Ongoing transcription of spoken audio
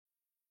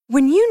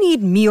When you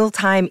need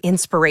mealtime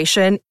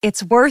inspiration,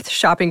 it's worth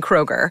shopping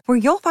Kroger, where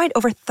you'll find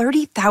over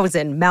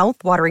 30,000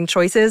 mouth-watering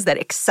choices that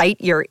excite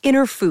your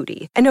inner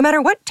foodie. And no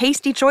matter what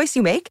tasty choice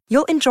you make,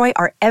 you'll enjoy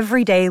our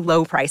everyday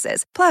low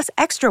prices, plus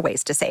extra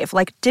ways to save,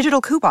 like digital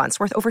coupons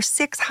worth over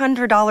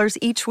 $600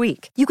 each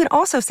week. You can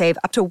also save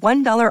up to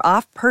 $1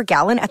 off per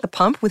gallon at the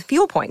pump with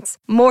fuel points.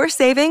 More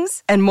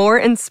savings and more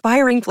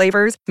inspiring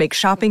flavors make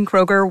shopping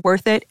Kroger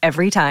worth it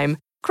every time.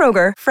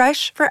 Kroger,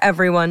 fresh for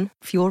everyone.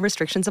 Fuel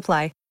restrictions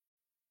apply.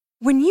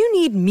 When you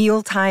need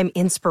mealtime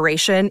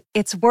inspiration,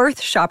 it's worth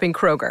shopping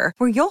Kroger,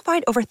 where you'll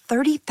find over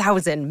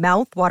 30,000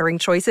 mouth-watering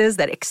choices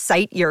that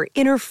excite your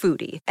inner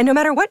foodie. And no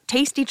matter what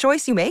tasty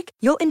choice you make,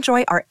 you'll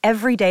enjoy our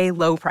everyday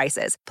low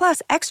prices,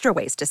 plus extra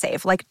ways to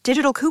save, like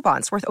digital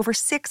coupons worth over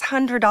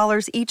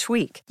 $600 each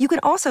week. You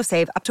can also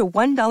save up to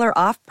 $1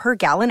 off per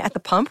gallon at the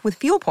pump with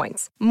fuel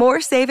points.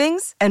 More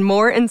savings and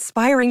more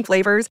inspiring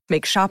flavors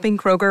make shopping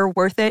Kroger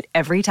worth it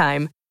every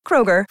time.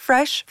 Kroger,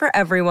 fresh for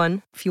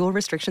everyone. Fuel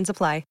restrictions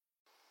apply.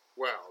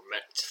 Well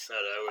met,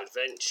 fellow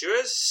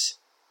adventurers.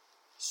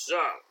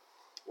 So,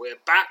 we're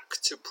back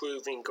to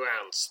Proving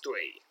Grounds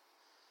 3.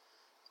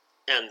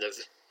 And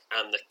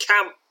the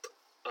camp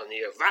on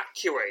the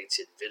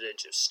evacuated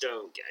village of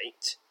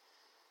Stonegate,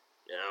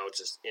 now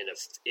just in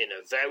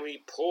a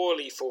very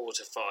poorly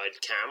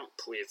fortified camp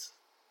with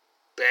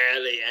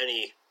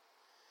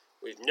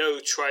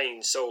no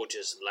trained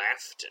soldiers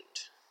left,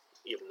 and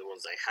even the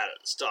ones they had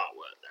at the start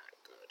weren't that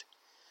good,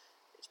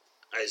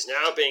 is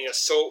now being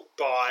assaulted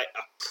by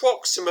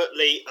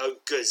approximately a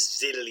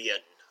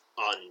gazillion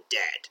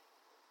undead,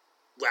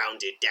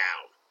 rounded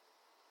down.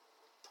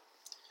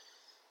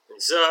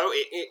 And so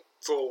it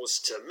falls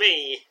to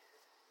me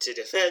to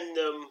defend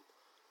them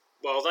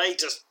while they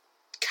just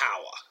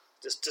cower.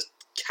 Just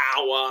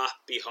cower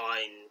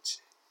behind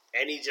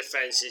any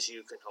defences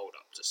you can hold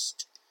up.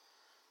 Just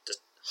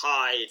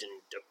hide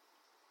and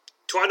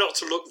try not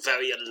to look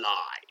very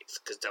alive,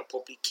 because they'll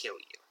probably kill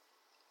you.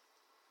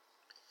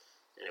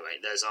 Anyway,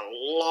 there's a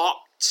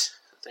lot,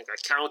 I think I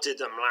counted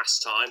them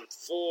last time,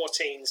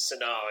 14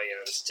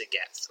 scenarios to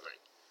get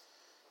through.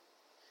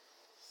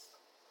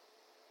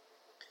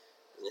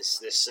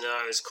 This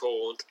scenario is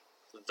called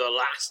The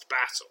Last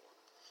Battle.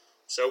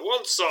 So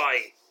once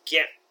I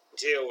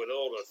deal with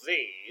all of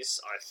these,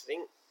 I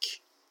think,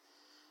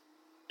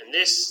 and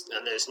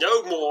there's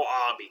no more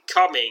army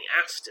coming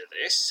after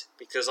this,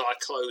 because I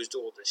closed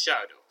all the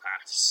shadow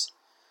paths.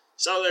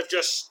 So they've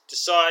just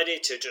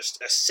decided to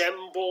just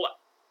assemble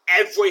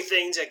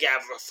everything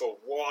together for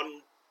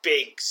one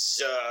big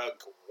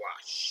Zerg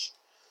rush.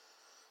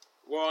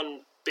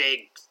 One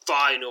big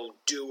final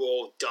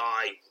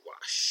do-or-die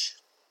rush.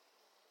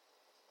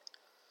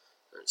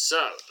 And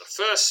so, the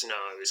first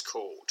scenario is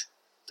called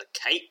The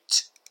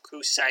Caped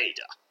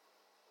Crusader.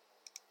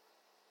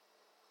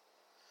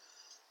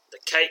 The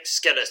caped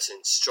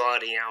skeleton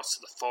striding out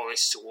of the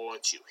forest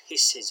towards you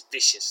hisses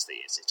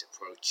viciously as it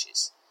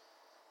approaches.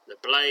 The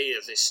blade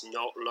of this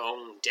not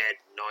long dead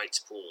knight's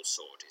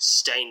broadsword is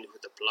stained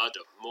with the blood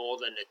of more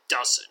than a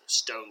dozen of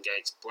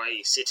Stonegate's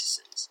brave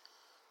citizens,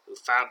 who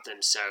found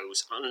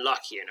themselves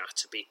unlucky enough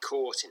to be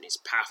caught in his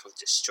path of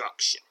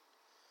destruction.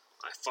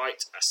 I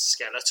fight a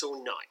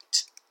skeletal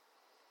knight.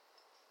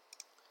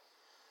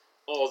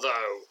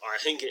 Although I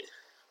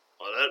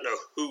don't know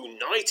who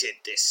knighted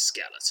this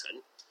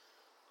skeleton,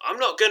 I'm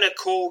not going to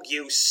call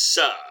you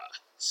Sir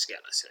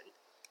Skeleton.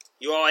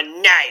 You are a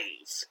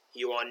knave.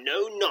 You are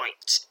no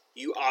knight.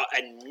 You are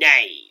a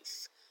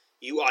knave.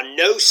 You are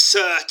no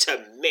sir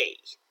to me.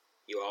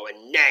 You are a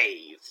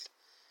knave.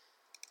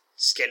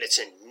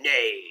 Skeleton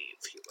knave.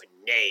 You are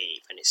a knave.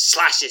 And it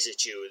slashes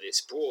at you with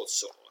its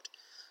broadsword,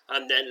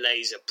 and then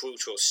lays a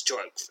brutal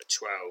stroke for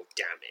 12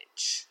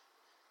 damage.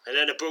 And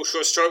then a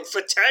brutal stroke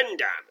for 10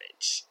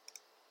 damage.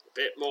 A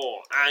bit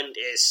more, and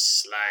is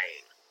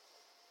slain.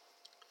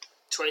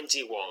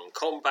 21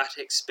 combat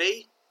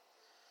XP.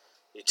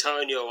 You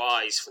turn your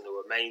eyes from the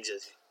remains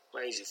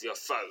of your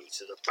foe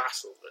to the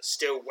battle that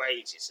still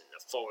wages in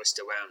the forest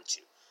around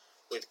you.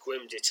 With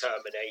grim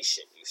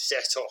determination, you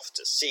set off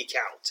to seek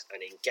out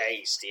and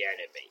engage the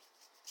enemy.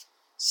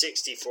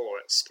 64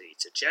 XP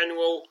to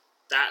General.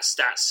 That's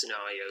that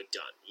scenario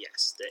done.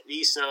 Yes,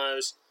 these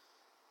scenarios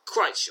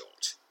quite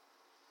short.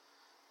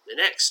 The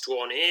next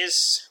one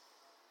is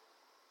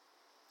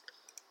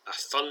a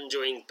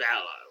thundering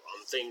bellow.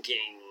 I'm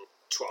thinking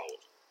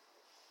troll.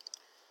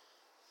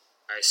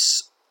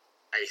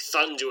 A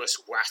thunderous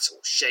rattle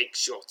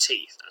shakes your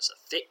teeth as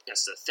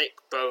the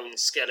thick-boned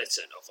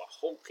skeleton of a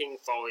hulking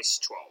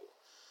forest troll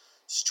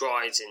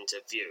strides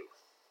into view.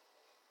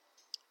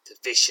 The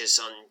vicious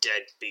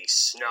undead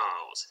beast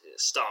snarls as it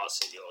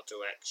starts in your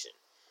direction,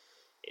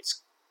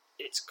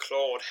 its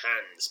clawed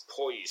hands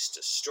poised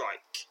to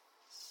strike.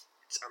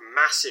 It's a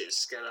massive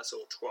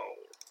skeletal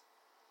troll,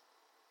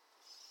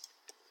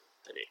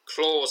 and it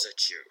claws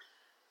at you.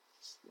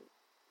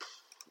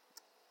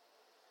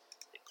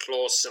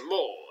 Claws some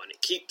more, and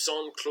it keeps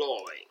on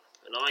clawing,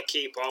 and I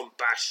keep on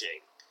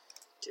bashing.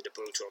 Did a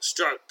brutal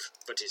stroke,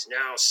 but is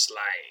now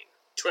slain.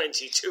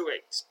 22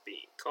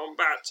 XP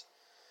combat.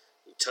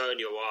 You turn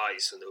your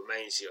eyes from the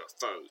remains of your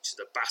foe to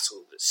the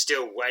battle that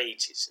still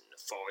wages in the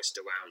forest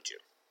around you.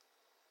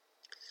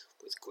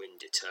 With grim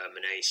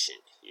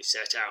determination, you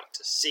set out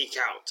to seek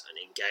out and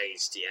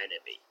engage the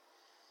enemy.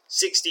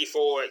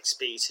 64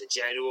 XP to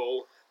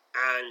General,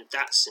 and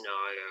that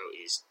scenario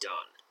is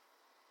done.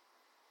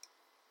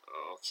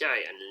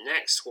 Okay, and the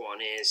next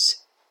one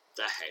is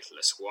the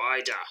Headless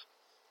Rider.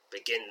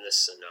 Begin the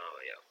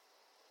scenario.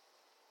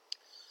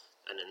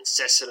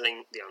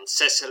 The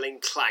unsettling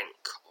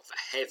clank of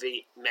a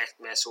heavy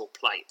metal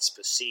plates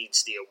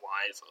precedes the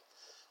arrival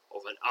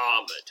of an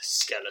armoured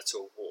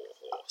skeletal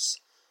warhorse,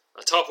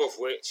 atop of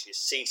which is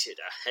seated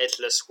a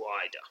headless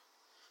rider.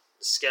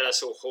 The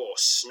skeletal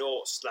horse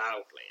snorts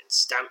loudly and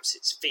stamps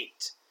its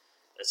feet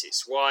as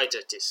its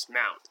rider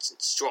dismounts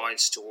and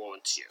strides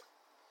towards you.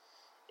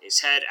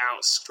 His head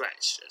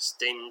outstretched as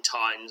thin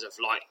tines of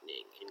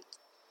lightning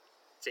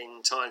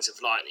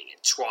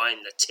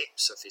entwine the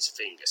tips of his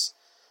fingers.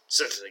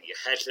 Suddenly, your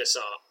headless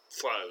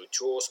foe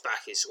draws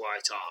back his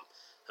right arm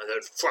and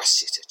then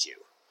thrusts it at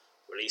you,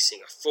 releasing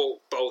a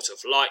full bolt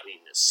of lightning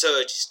that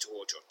surges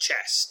toward your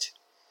chest.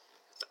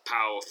 With the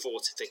power of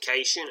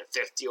fortification at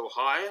 50 or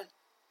higher,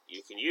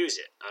 you can use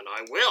it, and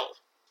I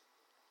will.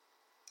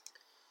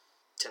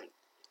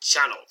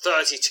 Channel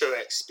 32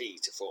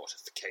 XP to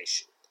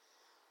fortification.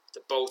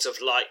 The bolt of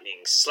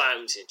lightning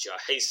slams into your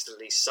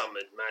hastily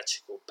summoned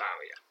magical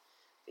barrier,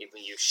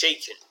 leaving you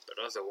shaken but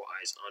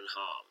otherwise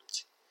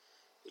unharmed.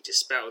 You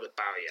dispel the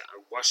barrier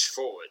and rush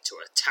forward to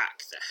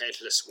attack the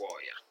Headless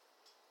Warrior.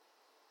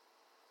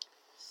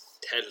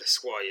 The Headless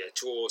Warrior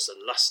draws a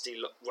rusty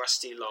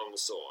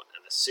longsword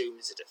and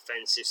assumes a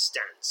defensive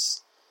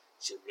stance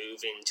as you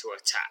move in to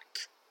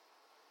attack.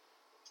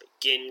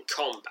 Begin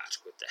combat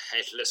with the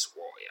Headless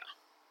Warrior.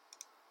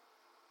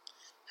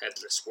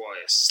 Headless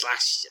Warrior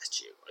slashes at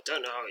you. I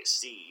don't know how it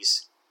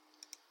sees.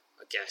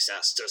 I guess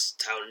that's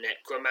just how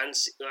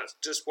necromancy. That's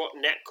just what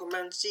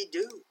necromancy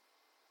do.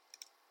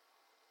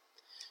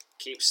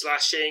 Keep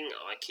slashing,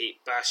 I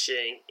keep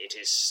bashing, it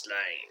is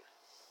slain.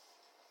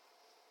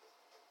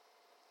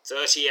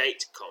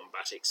 38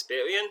 combat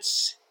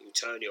experience. You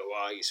turn your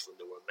eyes from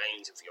the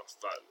remains of your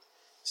foe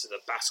to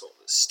the battle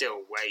that still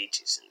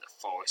wages in the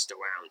forest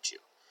around you.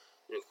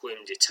 With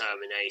grim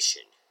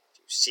determination,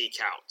 you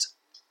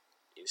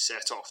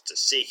set off to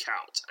seek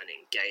out and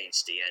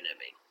engage the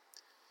enemy.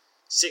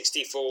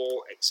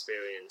 64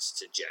 experience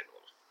to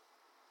General.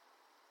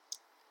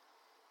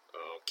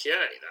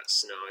 Okay, that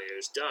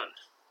scenario's done.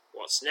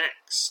 What's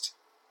next?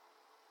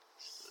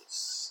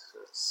 Let's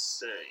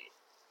see.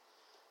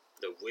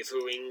 The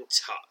Withering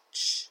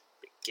Touch.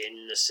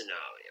 Begin the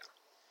scenario.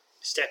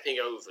 Stepping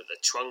over the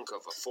trunk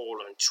of a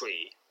fallen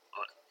tree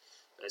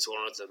as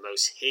one of the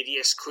most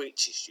hideous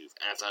creatures you've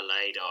ever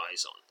laid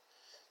eyes on.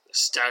 The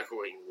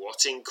staggering,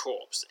 rotting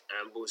corpse that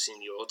ambles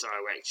in your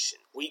direction,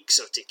 reeks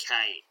of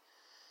decay,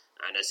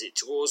 and as it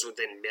draws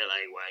within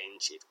melee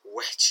range, it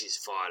retches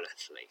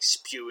violently,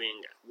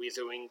 spewing a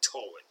withering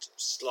torrent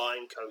of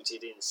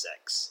slime-coated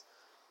insects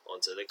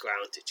onto the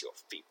ground at your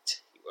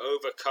feet. You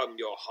overcome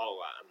your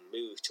horror and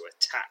move to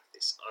attack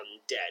this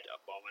undead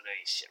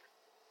abomination.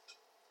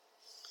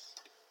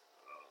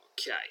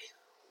 Okay,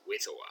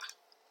 Witherer.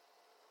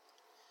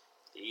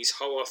 These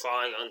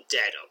horrifying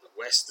undead are the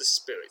restless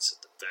spirits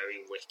of the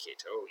very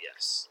wicked. Oh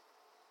yes.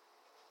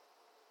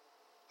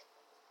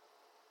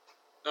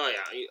 Oh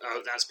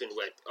yeah, that's been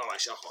read. Oh,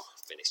 actually, I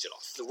finished it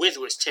off. The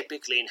Witherers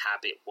typically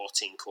inhabit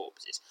rotting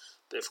corpses,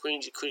 but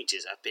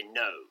creatures have been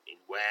known, in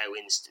rare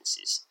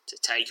instances, to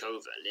take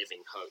over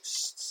living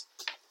hosts.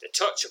 The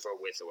touch of a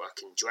Witherer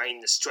can drain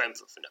the strength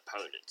of an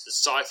opponent. The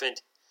siphoned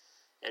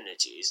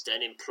energy is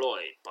then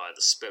employed by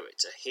the spirit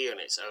to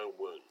heal its own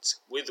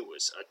wounds.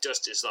 Witherers are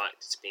just as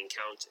likely to be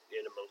encountered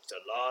in amongst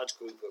a large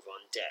group of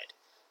undead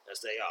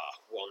as they are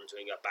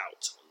wandering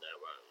about on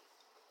their own.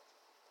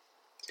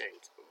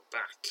 Okay, go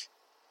back.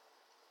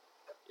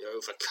 You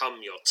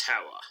overcome your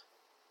terror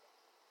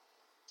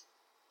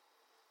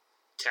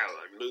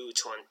and move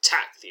to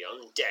attack the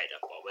undead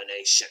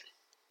abomination.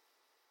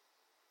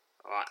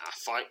 Alright, I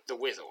fight the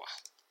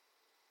Witherer.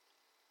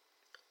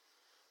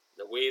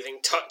 The withering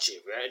touch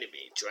of your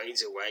enemy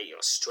drains away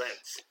your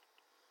strength.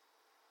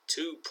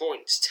 2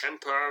 points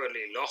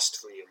temporarily lost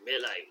for your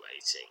melee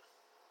rating.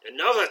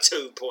 Another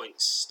 2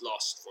 points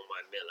lost for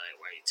my melee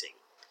rating,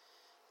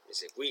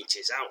 as it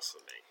reaches out for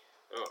me.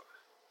 Oh.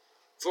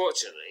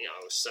 Fortunately,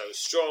 I was so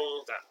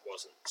strong that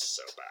wasn't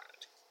so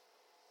bad.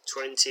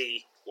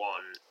 21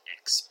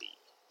 XP.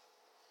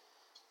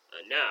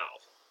 And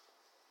now,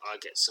 I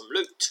get some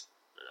loot,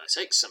 and I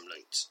take some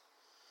loot.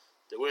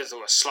 The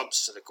Witherer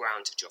slumps to the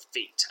ground at your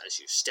feet as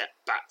you step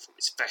back from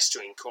its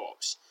festering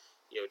corpse.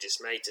 You're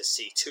dismayed to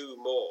see 2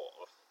 more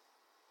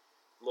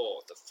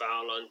of the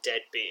foul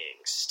undead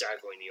beings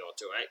staggering your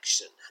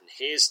direction, and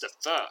here's the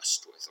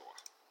first Witherer.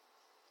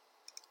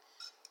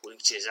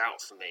 Reaches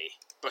out for me,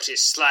 but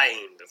is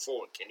slain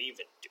before it can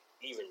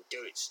even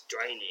do its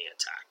draining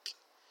attack.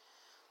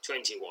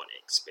 21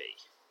 XP.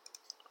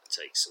 I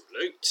take some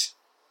loot.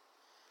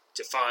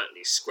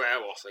 Defiantly square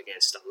off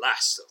against the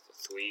last of the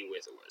 3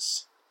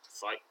 Witherers.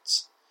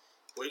 fight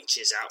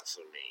reaches out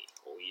for me,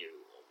 or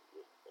you,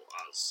 or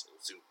us, or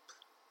Zoop.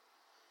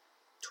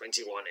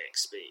 21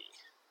 XP.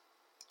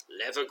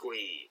 Leather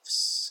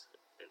Greaves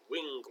and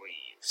Wing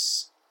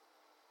Greaves.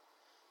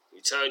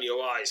 You turn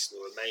your eyes from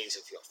the remains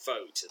of your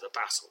foe to the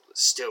battle that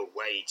still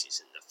wages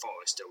in the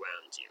forest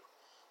around you.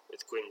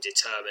 With grim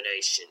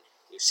determination,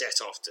 you set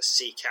off to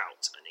seek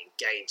out and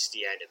engage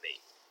the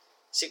enemy.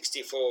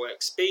 64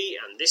 XP,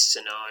 and this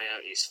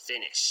scenario is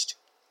finished.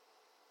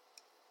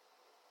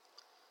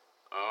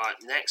 Alright,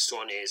 next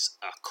one is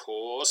A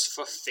Cause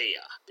for Fear.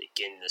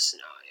 Begin the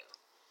scenario.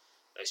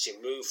 As you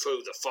move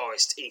through the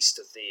forest east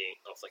of the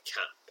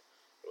camp,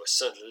 you are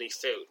suddenly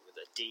filled with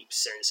a deep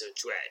sense of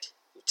dread.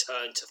 You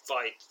turn to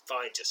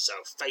find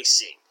yourself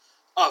facing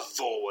a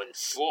Voran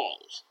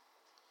Thrall.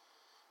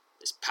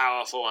 This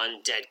powerful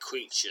undead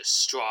creature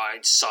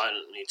strides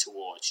silently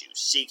towards you,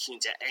 seeking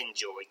to end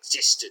your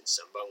existence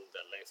among the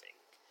living.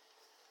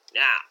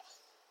 Now,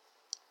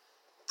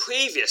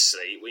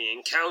 previously we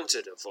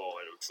encountered a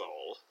Voran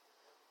Thrall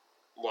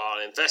while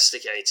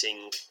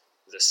investigating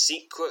the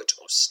secret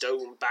of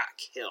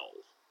Stoneback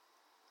Hill.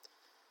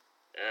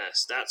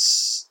 Yes,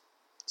 that's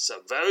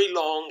a very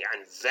long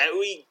and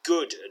very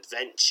good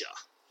adventure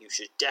you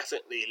should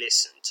definitely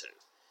listen to.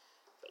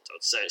 But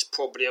I'd say it's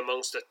probably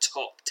amongst the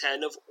top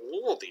 10 of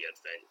all the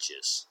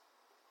adventures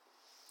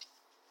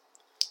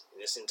in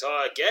this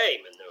entire game,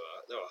 and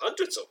there are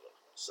hundreds of them.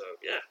 So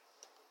yeah,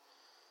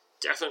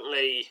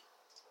 definitely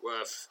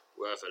worth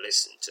a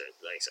listen to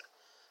later.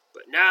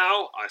 But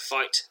now I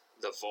fight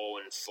the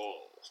Voran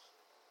Thrall.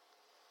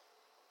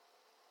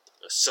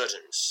 A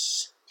sudden,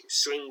 you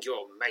swing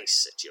your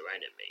mace at your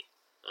enemy,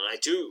 and I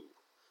do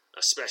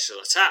a special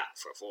attack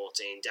for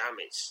 14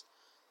 damage.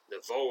 The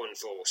Voran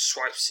Thrall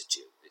swipes at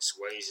you, its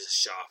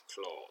razor-sharp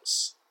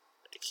claws.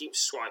 It keeps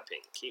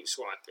swiping,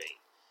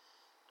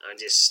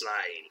 and is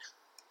slain.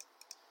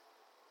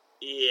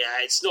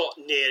 Yeah, it's not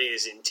nearly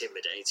as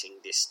intimidating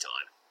this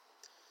time.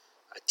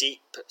 A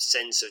deep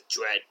sense of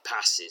dread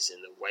passes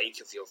in the wake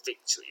of your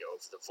victory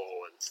over the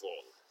Voran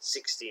Thrall.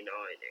 69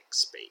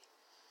 XP.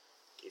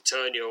 You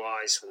turn your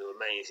eyes from the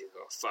remains of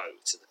your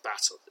foe to the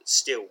battle that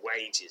still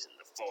wages in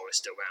the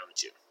forest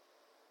around you.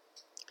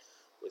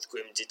 With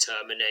grim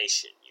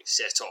determination, you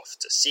set off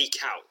to seek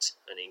out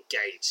and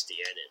engage the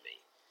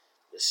enemy.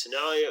 The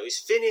scenario is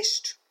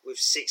finished with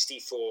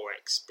 64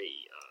 XP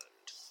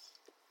earned.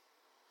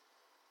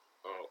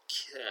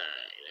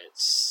 Okay,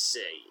 let's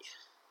see.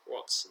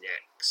 What's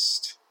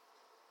next?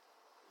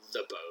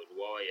 The Bone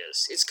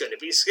Warriors. It's going to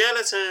be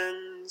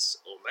skeletons,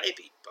 or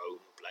maybe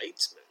Bone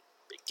Bladesmen.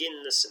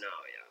 Begin the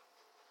scenario.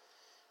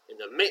 In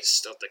the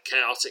midst of the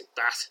chaotic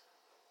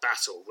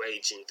battle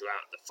raging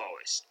throughout the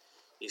forest,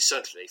 you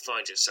suddenly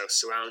find yourself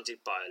surrounded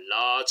by a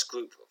large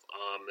group of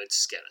armoured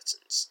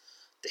skeletons.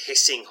 The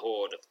hissing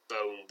horde of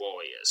Bone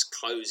Warriors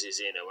closes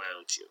in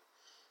around you.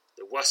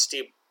 The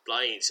rusty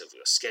blades of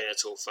your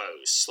skeletal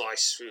foes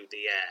slice through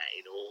the air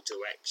in all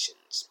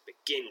directions.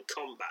 Begin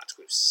combat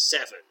with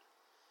 7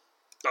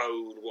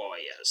 Bone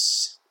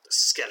Warriors. The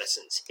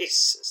skeletons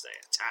hiss as they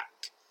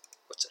attack,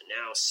 but are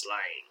now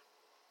slain.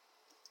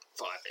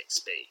 5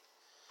 XP.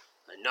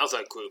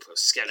 Another group of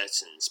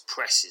skeletons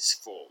presses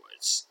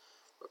forwards,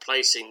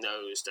 replacing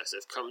those that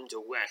have come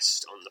to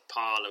rest on the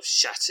pile of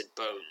shattered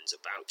bones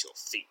about your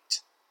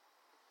feet.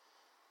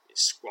 You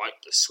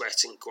wipe the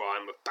sweat and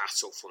grime of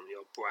battle from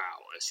your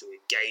brow as you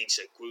engage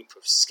a group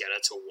of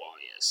skeletal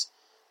warriors,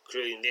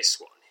 including this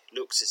one. It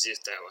looks as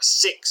if there are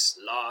 6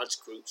 large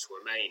groups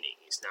remaining.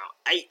 It's now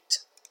 8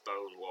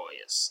 Bone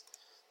Warriors.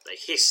 They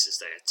hiss as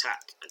they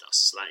attack and are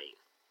slain.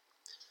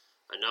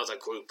 Another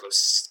group of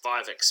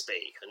 5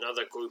 XP.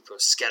 Another group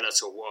of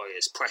skeletal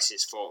warriors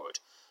presses forward,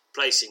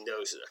 placing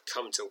those that have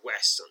come to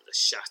rest on the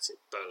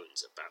shattered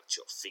bones about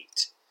your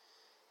feet.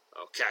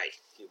 Okay,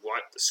 you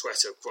wipe the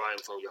sweat of grime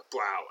from your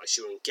brow as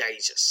you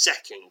engage a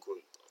second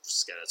group of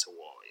skeletal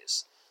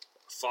warriors.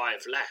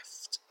 5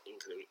 left,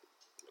 including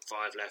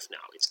 5 left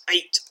now. It's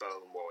 8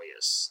 Bone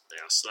Warriors. They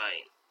are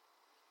slain.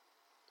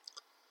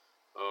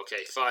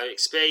 Okay, 5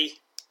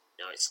 XP.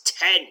 Now it's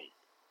 10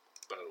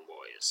 Bone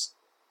Warriors.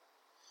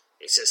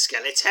 It's a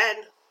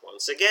skeleton,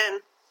 once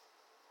again.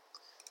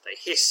 They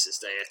hiss as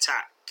they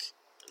attack,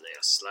 and they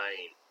are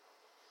slain.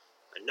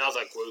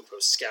 Another group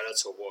of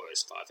skeletal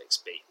warriors, 5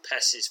 XP,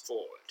 presses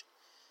forward,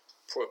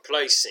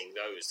 replacing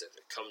those that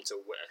have come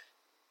to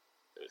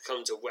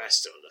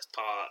rest on the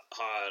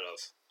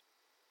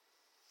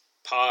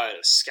pile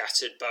of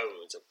scattered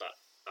bones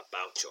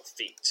about your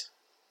feet.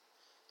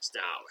 It's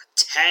now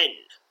 10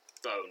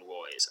 Bone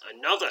Warriors.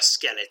 Another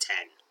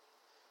skeleton.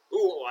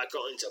 Ooh, I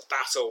got into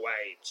battle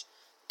rage.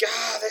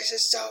 God, this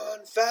is so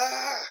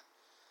unfair.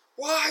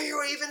 Why are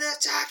you even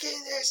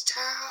attacking this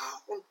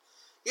town?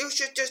 You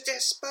should just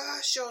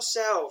disperse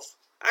yourself.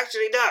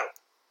 Actually, no.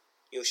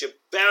 You should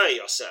bury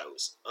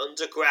yourselves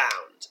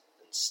underground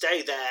and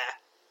stay there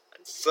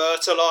and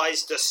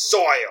fertilise the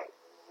soil.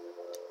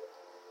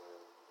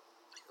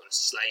 You have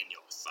slain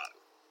your foe.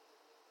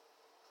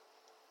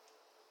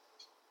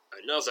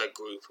 Another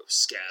group of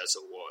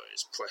skeletal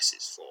warriors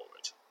presses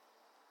forward.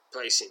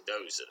 placing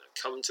those that have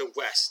come to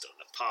rest on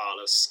the pile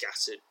of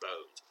scattered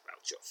bones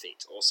about your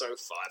feet. Also 5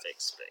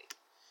 XP.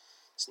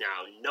 It's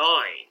now 9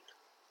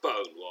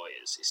 bone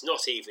warriors. It's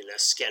not even a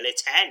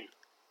skeleton.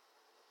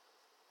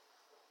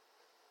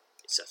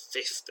 It's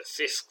the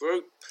fifth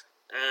group,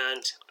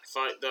 and I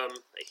fight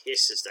them. They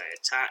hiss as they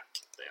attack.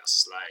 They are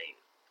slain.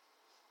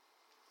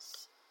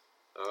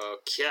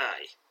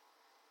 Okay.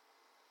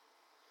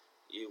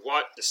 You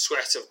wipe the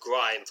sweat of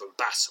grime from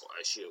battle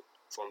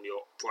from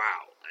your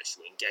brow as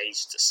you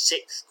engage the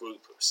 6th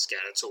group of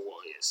skeletal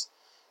warriors.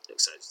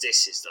 Looks like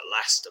this is the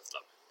last of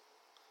them.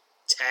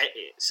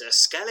 It's a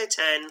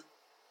skeleton.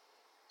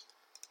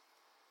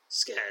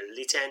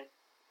 Skeleton.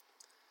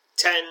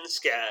 10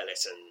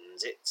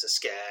 skeletons. It's a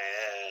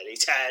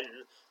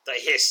skeleton. They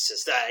hiss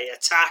as they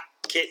attack.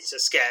 It's a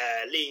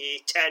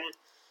skeleton.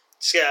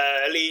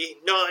 Skelly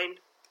 9.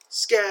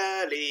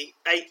 Skelly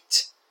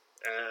 8.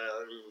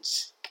 And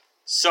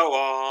so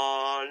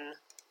on.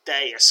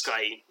 They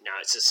escape. Now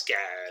it's a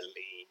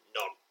Skelly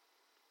 9.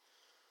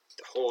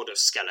 The horde of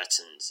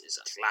skeletons is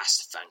at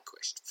last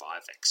vanquished.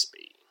 5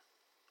 XP.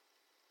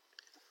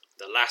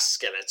 The last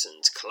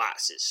skeleton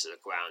collapses to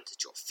the ground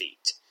at your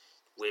feet,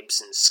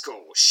 ribs and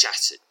skull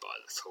shattered by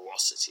the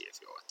ferocity of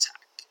your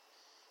attack.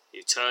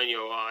 You turn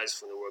your eyes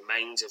from the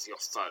remains of your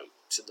foe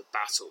to the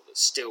battle that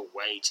still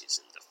wages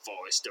in the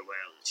forest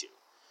around you.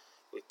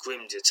 With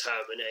grim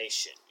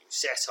determination, you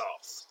set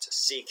off to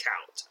seek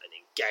out and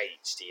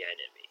engage the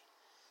enemy.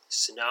 The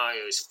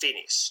scenario is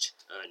finished,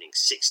 earning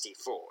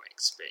 64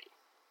 XP.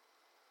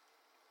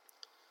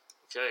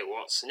 Okay,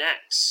 what's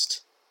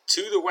next?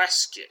 To the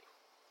rescue.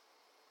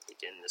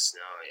 Begin the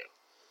scenario.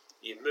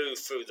 You move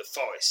through the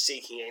forest,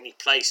 seeking any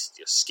place that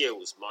your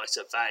skills might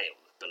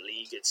avail the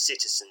beleaguered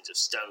citizens of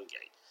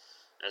Stonegate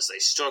as they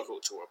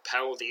struggle to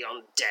repel the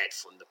undead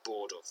from the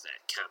border of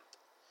their camp.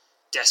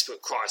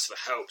 Desperate cries for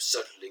help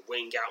suddenly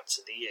ring out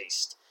to the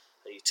east,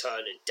 and you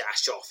turn and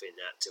dash off in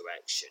that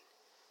direction.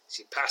 As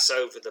you pass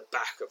over the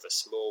back of a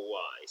small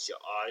rise,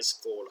 your eyes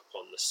fall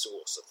upon the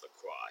source of the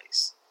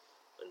cries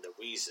and the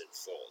reason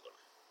for them.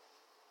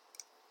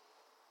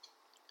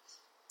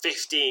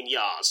 15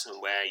 yards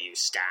from where you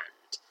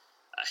stand,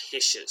 a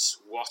hideous,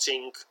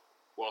 rotting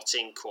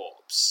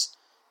corpse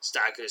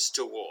staggers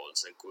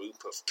towards a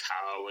group of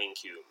cowering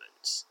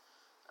humans.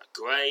 A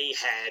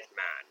grey-haired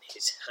man,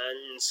 his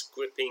hands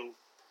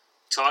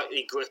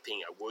tightly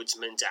gripping a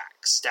woodsman's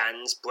axe,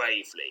 stands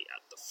bravely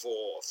at the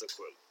fore of the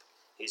group,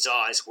 his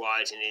eyes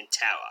widen in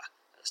terror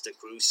as the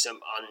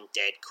gruesome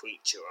undead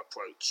creature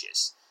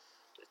approaches.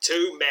 The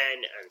 2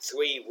 men and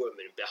 3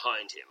 women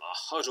behind him are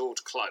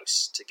huddled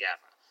close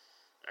together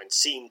and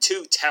seem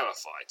too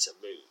terrified to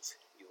move.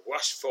 You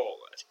rush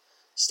forward,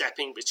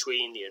 stepping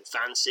between the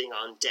advancing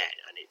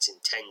undead and its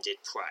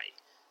intended prey,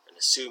 and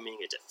assuming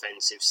a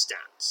defensive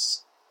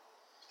stance.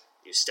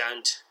 You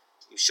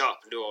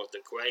sharply order the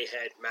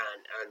grey-haired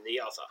man and the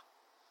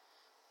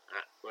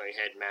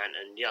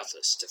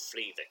others to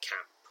flee the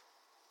camp.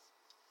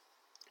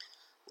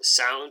 The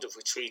sound of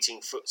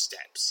retreating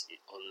footsteps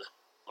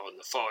on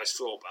the forest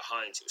floor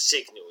behind you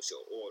signals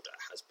your order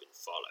has been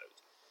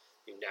followed.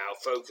 You now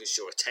focus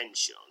your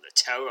attention on the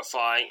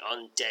terrifying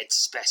undead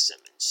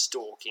specimen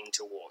stalking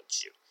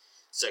towards you.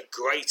 It's a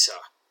greater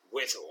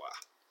witherer.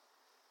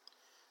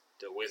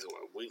 The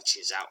witherer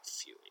reaches out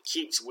for you and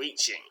keeps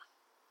reaching.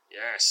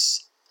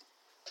 Yes,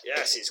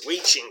 it's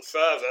reaching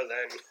further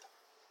than...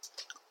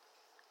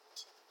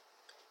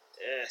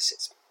 Yes,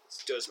 it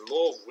does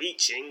more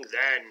reaching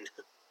than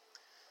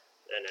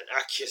an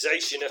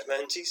accusation of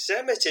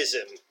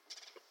anti-Semitism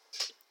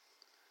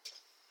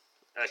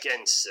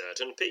against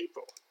certain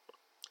people.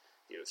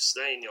 You have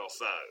slain your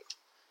foe.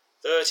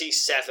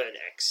 37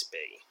 XP.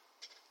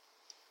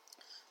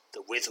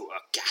 The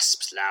witherer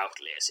gasps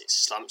loudly as it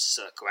slumps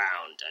to the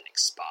ground and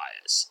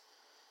expires.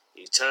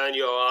 You turn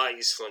your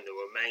eyes from the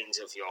remains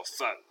of your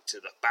foe to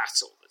the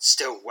battle that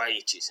still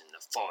rages in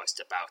the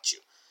forest about you.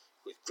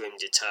 With grim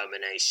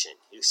determination,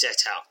 you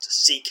set out to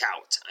seek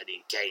out and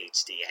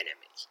engage the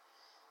enemy.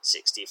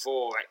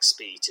 64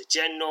 XP to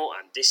General,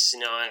 and this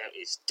scenario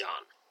is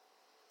done.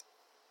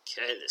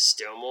 Okay, there's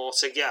still more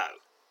to go.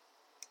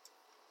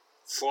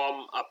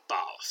 From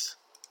above.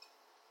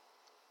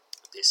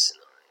 This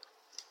scenario.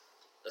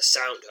 The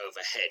sound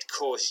overhead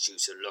causes you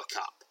to look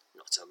up,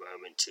 not a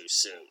moment too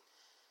soon.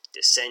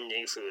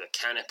 Descending through the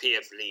canopy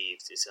of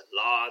leaves is a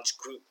large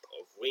group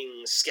of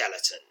winged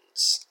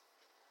skeletons.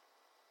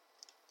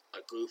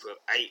 A group of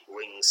 8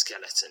 winged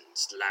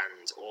skeletons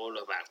lands all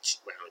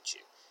around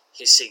you,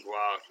 hissing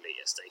wildly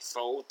as they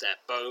fold their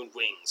bone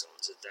wings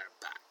onto their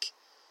back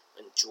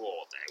and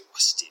draw their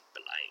rusted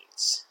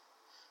blades.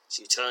 As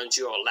you turn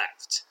to your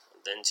left,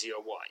 and then to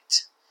your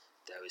right,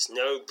 there is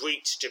no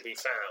breach to be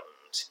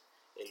found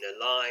in the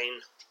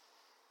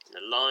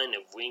line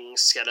of winged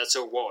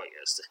skeletal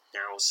warriors that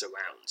now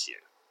surround you.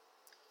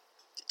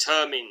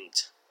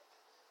 Determined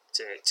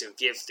to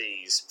give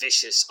these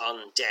vicious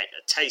undead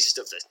a taste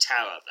of the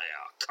terror they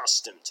are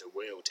accustomed to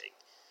wielding,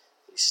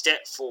 you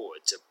step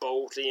forward to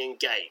boldly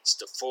engage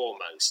the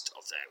foremost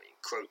of their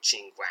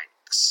encroaching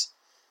ranks.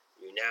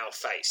 You now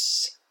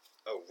face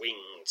a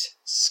winged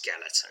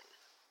skeleton.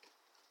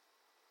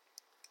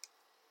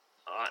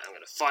 Alright, I'm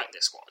going to fight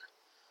this one.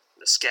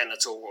 The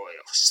skeletal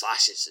warrior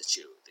slashes at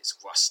you with his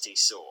rusty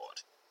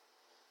sword,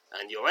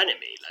 and your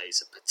enemy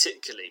lays a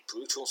particularly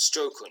brutal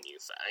stroke on you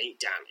for 8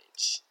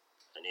 damage,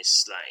 and is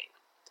slain.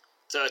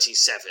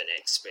 37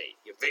 XP.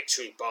 Your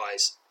victory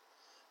buys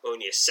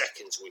only a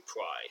second's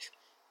reprise.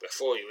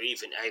 Before you're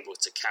even able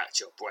to catch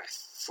your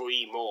breath,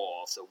 3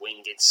 more of the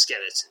winged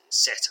skeletons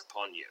set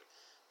upon you,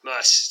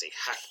 mercilessly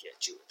hacking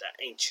at you with their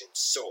ancient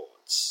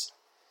swords.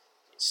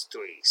 It's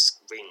 3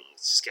 winged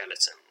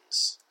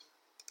skeletons.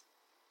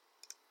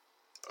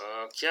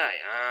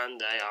 Okay, and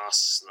they are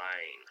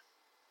slain.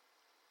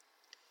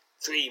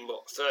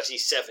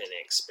 37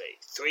 XP.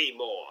 3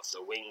 more of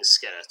the winged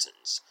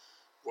skeletons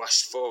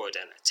rush forward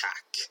and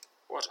attack.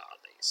 What are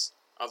these?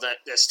 Oh,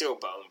 they're still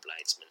bone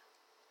bladesmen.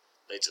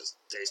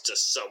 There's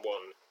just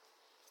someone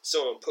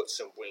put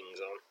some wings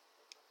on.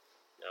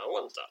 Now I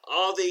wonder,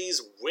 are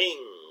these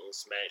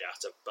wings made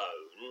out of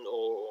bone,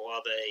 or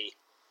are they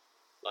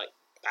like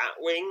bat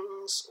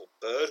wings, or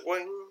bird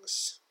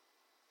wings,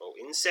 or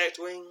insect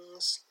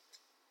wings?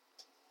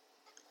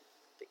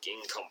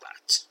 Begin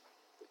combat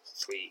with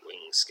 3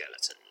 winged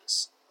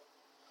skeletons.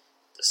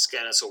 The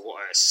skeletal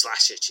warriors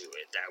slash at you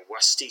with their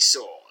rusty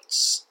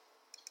swords.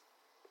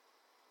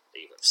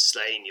 You have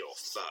slain your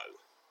foe.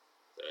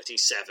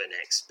 37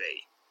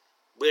 XP.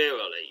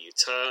 Wearily you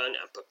turn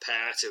and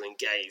prepare to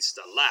engage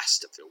the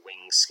last of the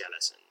winged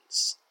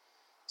skeletons.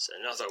 So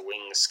another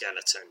winged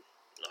skeleton,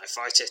 and I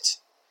fight it.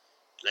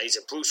 Lays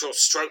a brutal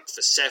stroke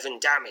for 7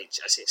 damage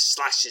as it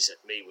slashes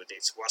at me with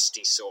its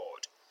rusty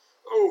sword.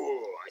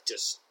 Oh,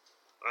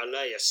 I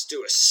lay a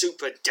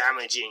super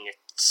damaging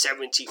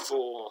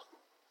 74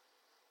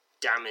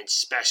 damage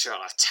special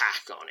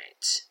attack on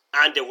it,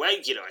 and a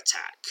regular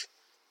attack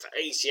for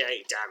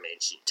 88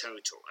 damage in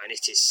total, and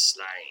it is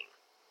slain.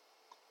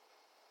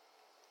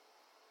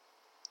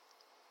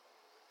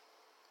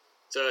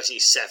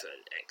 37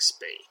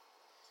 XP.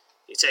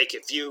 You take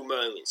a few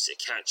moments to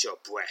catch your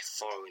breath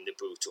following the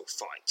brutal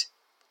fight,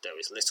 but there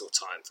is little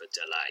time for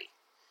delay.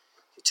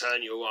 You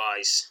turn your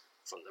eyes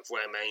from the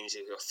remains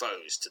of your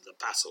foes to the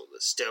battle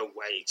that still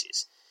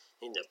wages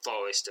in the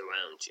forest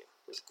around you.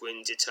 With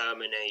grim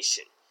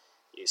determination,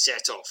 you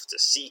set off to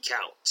seek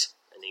out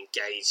and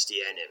engage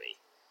the enemy.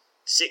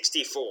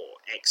 64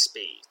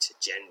 XP to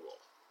General.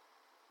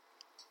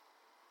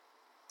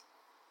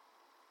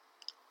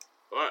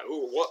 Right,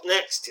 what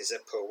next is a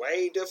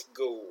parade of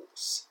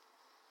ghouls.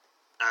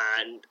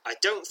 And I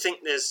don't think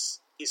it's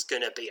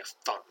going to be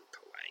a fun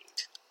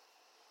parade.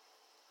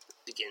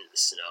 Begin the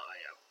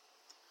scenario.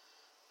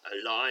 A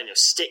line of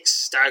 6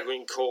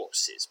 staggering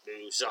corpses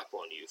moves up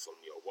on you from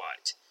your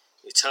right.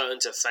 You turn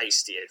to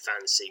face the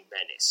advancing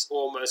menace,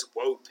 almost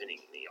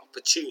opening the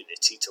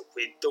opportunity to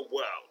rid the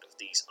world of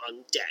these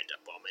undead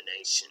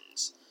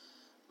abominations.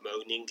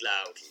 Moaning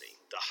loudly,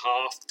 the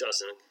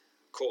half-dozen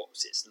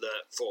corpses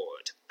lurk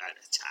forward and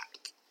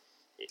attack.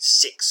 It's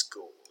 6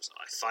 ghouls.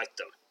 I fight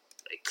them.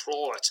 They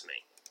claw at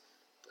me,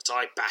 but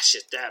I bash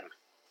at them.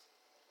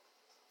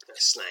 They're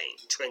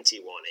slain.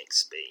 21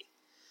 XP.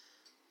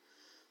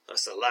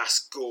 As the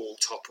last ghoul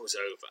topples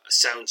over, a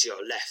sound to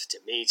your left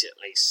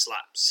immediately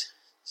slaps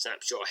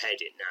your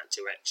head in that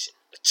direction.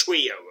 A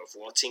trio of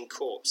rotting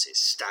corpses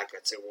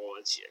stagger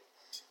towards you,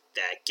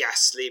 their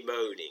ghastly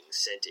moaning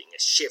sending a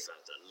shiver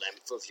the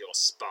length of your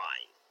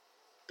spine.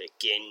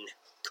 Begin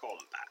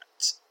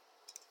combat.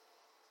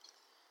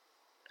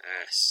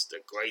 Yes, the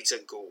greater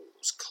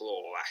ghouls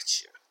claw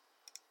at you.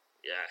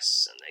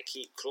 Yes, and they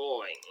keep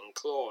clawing and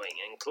clawing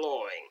and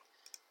clawing.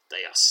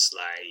 They are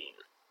slain.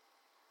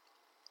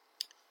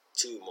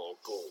 2 more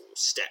ghouls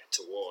step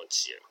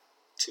towards you.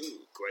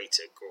 2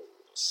 greater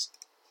ghouls.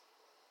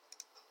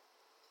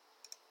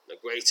 The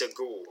greater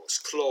ghouls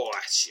claw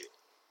at you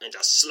and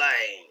are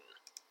slain.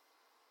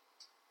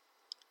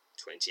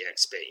 20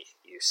 XP.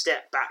 You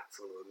step back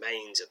from the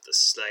remains of the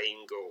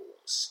slain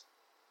ghouls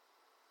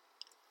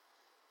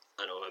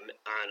and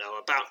are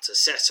about to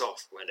set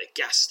off when a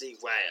ghastly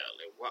wail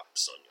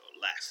erupts on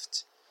your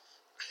left.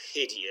 A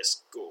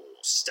hideous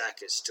ghoul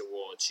staggers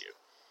towards you,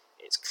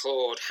 its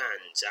clawed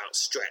hands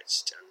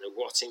outstretched and the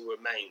rotting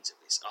remains of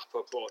its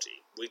upper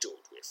body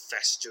riddled with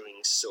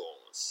festering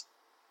sores.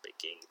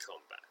 Begin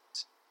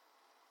combat.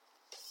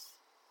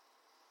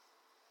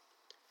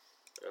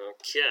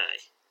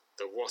 Okay.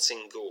 The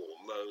rotting ghoul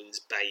moans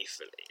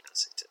balefully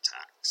as it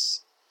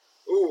attacks.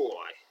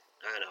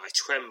 I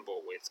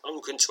tremble with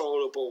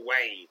uncontrollable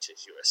rage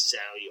as you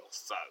assail your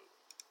foe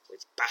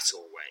with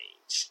battle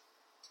rage.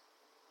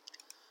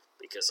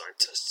 Because I'm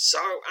just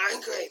so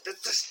angry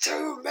that there's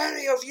too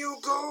many of you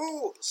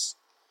ghouls.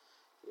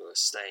 You are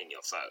slaying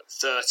your foe.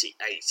 38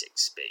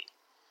 XP.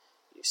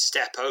 You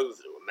step over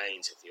the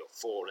remains of your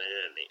fallen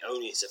enemy,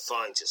 only to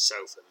find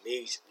yourself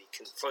immediately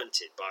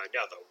confronted by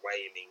another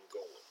wailing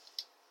ghoul.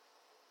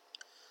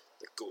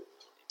 The ghoul,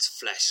 its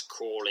flesh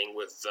crawling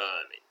with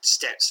vermin,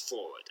 steps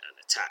forward and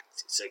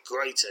attacks. It's a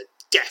greater,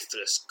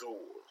 deathless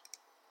ghoul.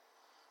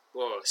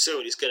 Well,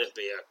 soon it's going to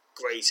be a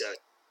greater,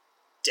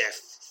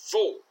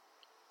 deathful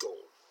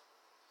ghoul.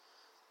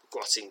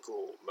 grotting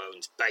ghoul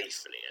moans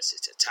balefully as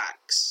it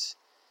attacks,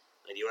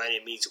 and your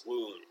enemy's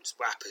wounds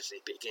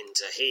rapidly begin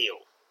to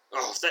heal.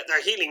 Oh,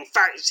 they're healing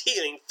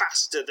healing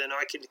faster than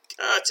I can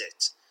hurt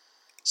it.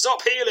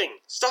 Stop healing!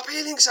 Stop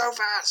healing so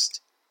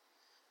fast!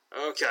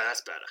 Okay,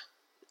 that's better.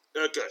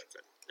 Good.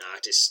 Now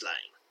it is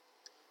slain.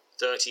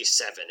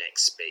 37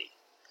 XP.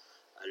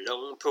 A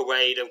long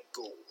parade of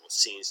ghouls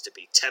seems to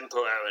be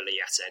temporarily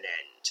at an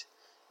end.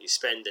 You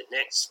spend the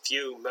next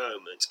few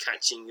moments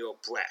catching your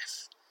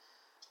breath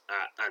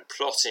and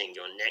plotting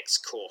your next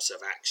course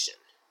of action.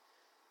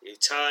 You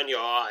turn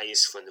your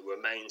eyes from the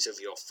remains of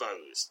your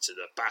foes to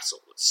the battle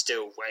that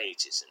still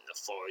rages in the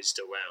forest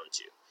around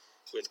you.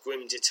 With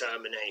grim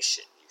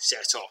determination, you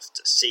set off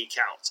to seek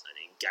out and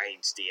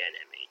engage the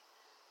enemy.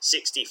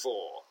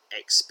 64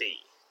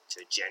 XP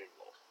to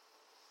General.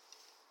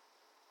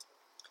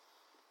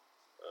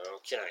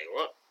 Okay,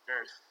 what?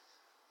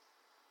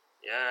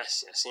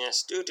 Yes.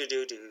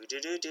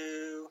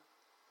 Do.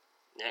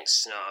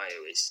 Next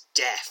scenario is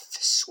Death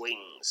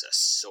Swings a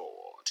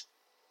Sword.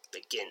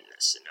 Begin the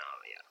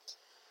scenario.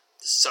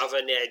 The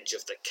southern edge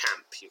of the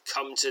camp, you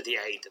come to the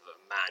aid of a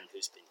man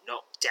who's been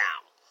knocked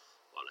down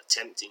while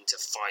attempting to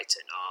fight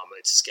an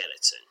armoured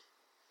skeleton.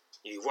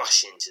 You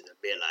rush into the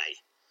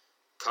melee,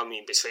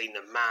 coming between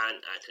the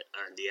man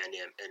and the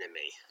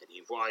enemy, and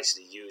he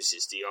wisely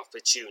uses the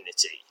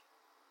opportunity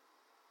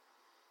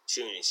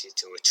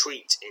to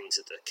retreat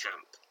into the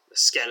camp. The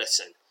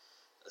skeleton,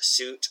 a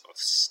suit of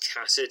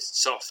scattered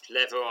soft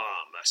leather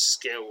armour,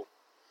 still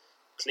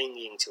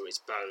clinging to his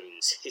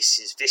bones,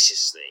 hisses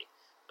viciously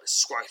and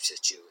swipes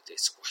at you with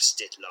its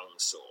rusted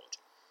longsword.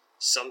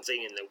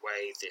 Something in the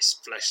way this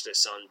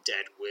fleshless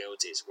undead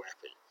wields his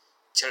weapon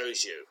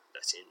tells you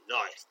that in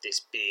life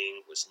this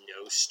being was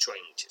no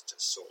stranger to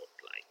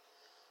swordplay.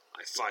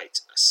 I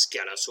fight a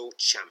skeletal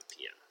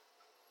champion.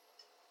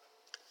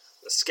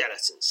 The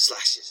skeleton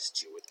slashes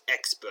at you with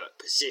expert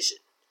precision,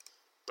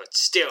 but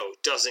still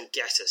doesn't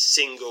get a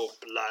single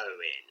blow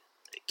in.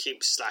 It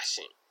keeps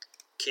slashing.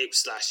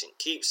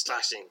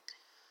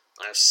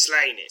 I have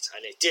slain it,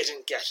 and it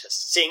didn't get a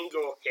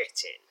single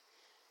hit in.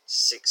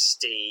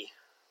 60.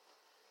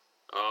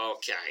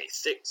 Okay,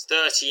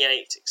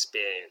 38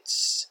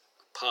 experience.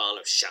 A pile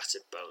of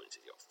shattered bones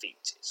at your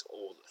feet is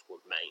all that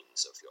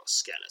remains of your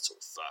skeletal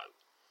foe.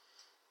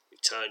 You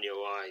turn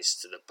your eyes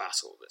to the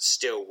battle that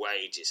still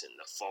wages in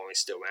the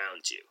forest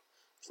around you.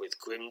 With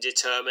grim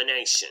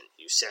determination,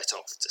 you set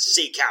off to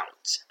seek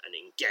out and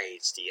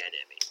engage the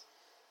enemy.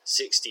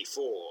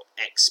 64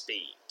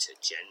 XP to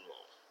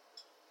General.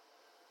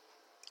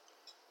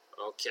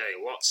 Okay,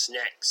 what's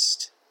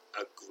next?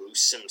 A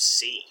gruesome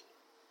scene.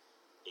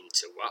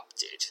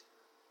 Interrupted.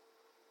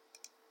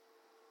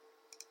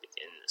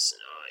 Begin the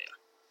scenario.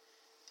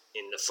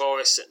 In the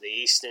forest at the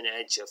eastern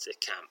edge of the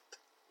camp,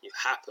 you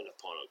happen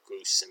upon a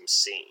gruesome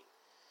scene.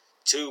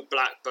 2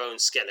 black-bone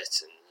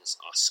skeletons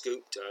are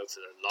scooped over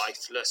the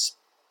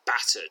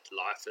battered,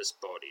 lifeless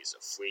bodies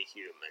of 3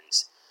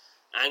 humans.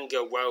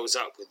 Anger wells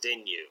up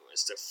within you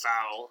as the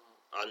foul,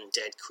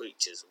 undead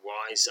creatures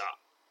rise up,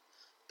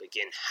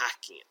 begin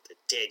hacking at the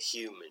dead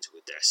humans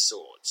with their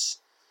swords.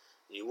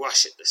 You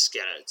rush at the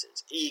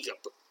skeletons, eager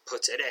to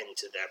put an end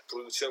to their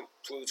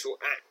brutal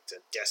act of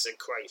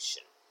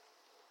desecration.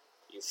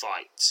 You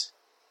fight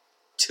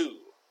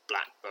 2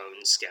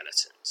 black-bone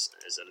skeletons.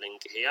 There's a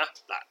link here,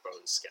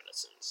 black-bone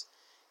skeletons.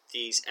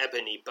 These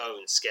ebony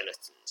bone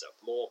skeletons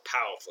are more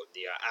powerful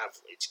than your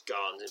average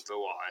garden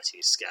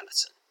variety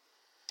skeleton.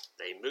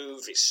 They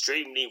move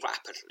extremely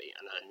rapidly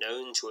and are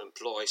known to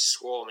employ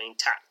swarming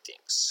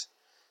tactics.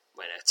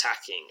 When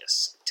attacking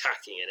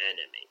an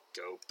enemy,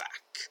 go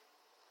back.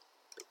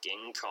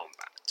 Begin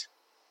combat.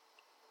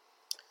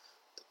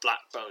 The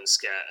black-bone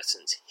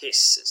skeletons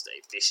hiss as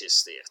they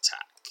viciously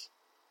attack.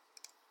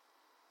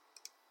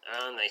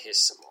 And they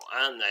hiss some more,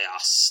 and they are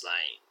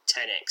slain.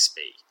 10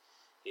 XP.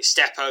 You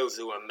step over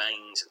the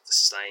remains of the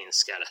slain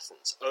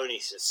skeletons, only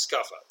to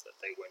discover that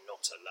they were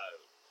not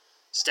alone.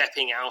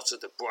 Stepping out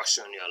of the brush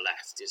on your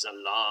left is a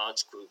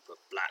large group of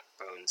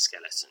black-bone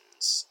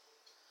skeletons.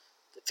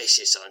 The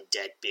vicious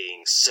undead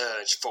beings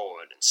surge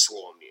forward and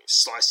swarm you,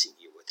 slicing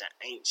you with their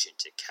ancient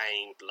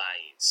decaying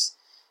blades.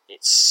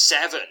 It's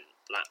 7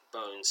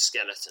 black-bone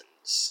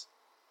skeletons.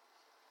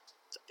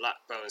 The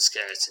black-bone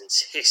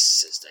skeletons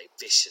hiss as they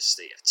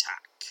viciously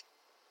attack.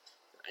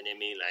 Your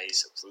enemy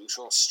lays a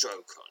brutal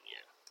stroke on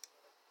you.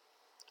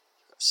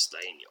 You have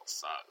slain your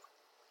foe.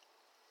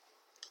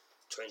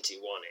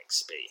 21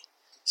 XP.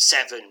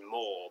 7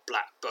 more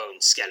black-bone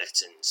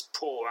skeletons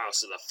pour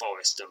out of the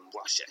forest and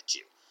rush at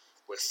you.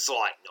 With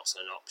flight not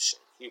an option,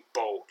 you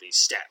boldly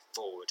step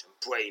forward and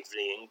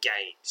bravely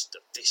engage the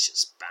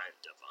vicious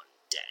band of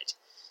undead.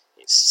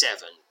 It's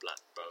 7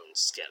 black-bone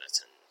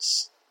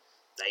skeletons.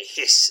 They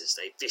hiss as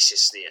they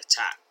viciously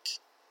attack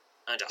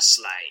and are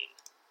slain.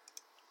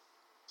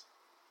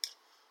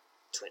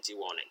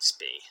 21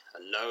 XP. A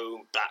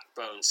lone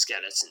black-bone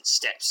skeleton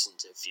steps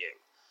into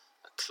view.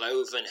 A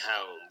cloven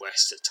helm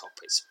rests atop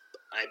its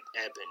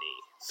ebony,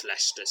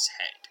 fleshless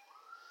head,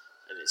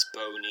 and its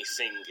bony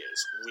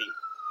fingers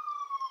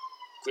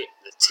grip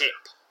the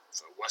tip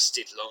with a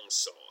rusted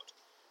longsword.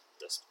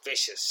 The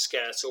vicious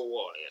skeletal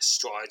warrior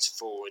strides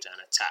forward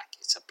and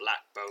attacks a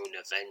Blackbone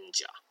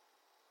Avenger.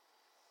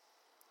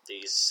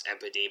 These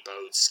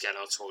ebony-bowed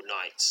skeletal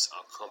knights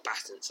are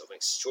combatants of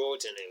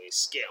extraordinary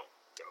skill.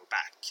 Go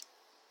back.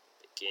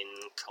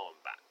 Begin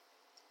combat.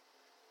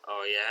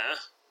 Oh yeah?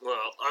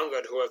 Well, I'm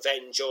going to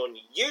avenge on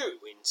you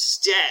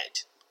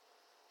instead,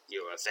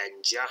 you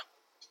Avenger.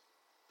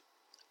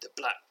 The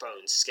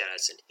black-boned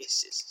skeleton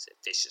hisses as it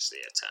viciously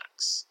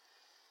attacks.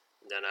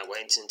 And then I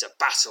went into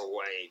battle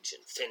rage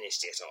and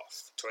finished it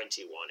off.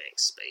 21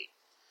 XP.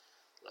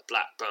 The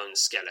black-boned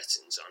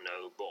skeletons are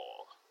no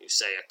more. You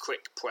say a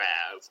quick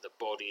prayer over the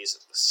bodies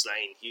of the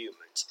slain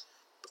humans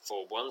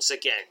before once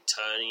again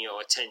turning your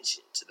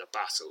attention to the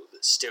battle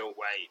that still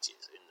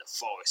rages in the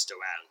forest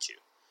around you.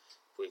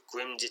 With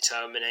grim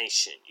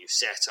determination, you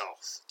set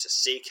off to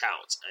seek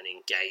out and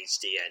engage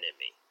the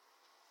enemy.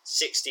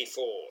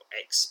 64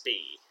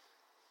 XP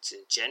to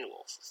the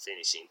General for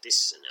finishing this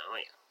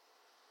scenario.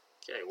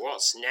 Okay,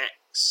 what's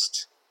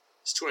next?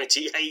 There's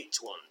 28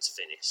 ones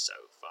finished so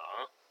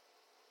far.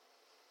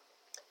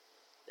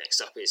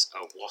 Next up is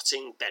a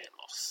Watting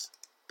Behemoth.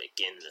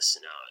 Begin the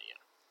scenario.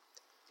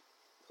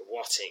 The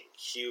Watting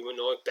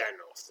humanoid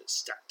behemoth that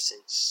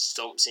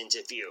stomps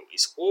into view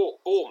is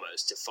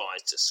almost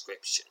defies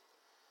description.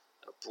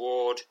 A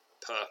broad,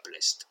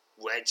 purplish,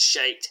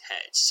 wedge-shaped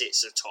head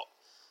sits atop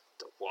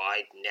the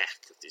wide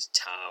neck of this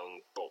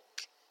towering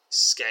bulk,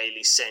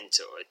 scaly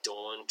centre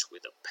adorned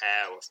with a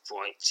pair of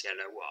bright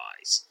yellow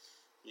eyes.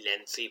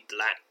 Lengthy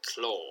black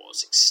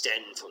claws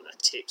extend from the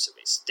tips of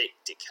its thick,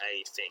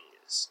 decayed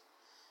fingers.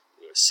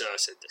 You are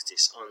certain that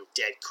this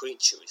undead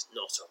creature is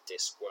not of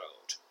this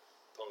world.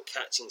 Upon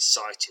catching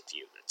sight of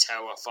you, the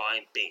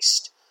terrifying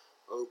beast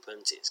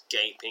opens its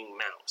gaping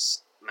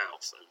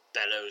mouth and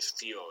bellows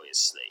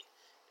furiously,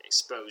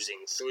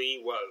 exposing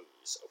 3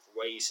 rows of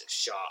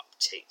razor-sharp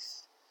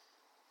teeth.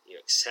 You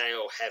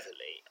exhale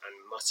heavily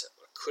and mutter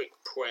a quick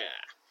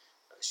prayer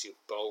as you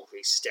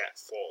boldly step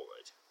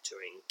forward to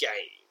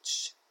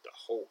engage the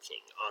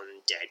hulking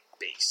undead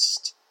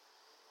beast.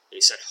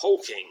 It's a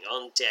hulking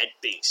undead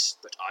beast,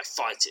 but I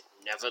fight it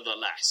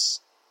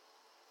nevertheless.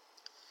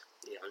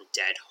 The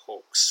undead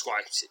hulk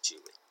swipes at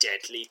you with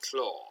deadly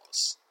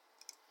claws.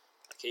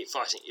 I keep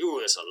fighting you,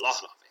 there's a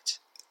lot of it.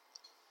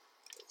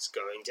 It's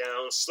going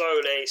down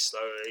slowly.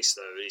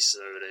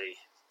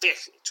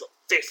 It took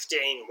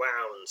 15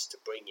 rounds to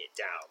bring it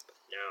down, but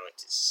now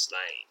it is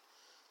slain.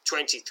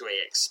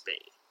 23 XP.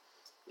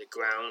 The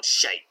ground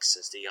shakes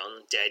as the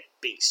undead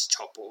beast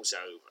topples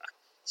over,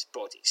 its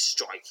body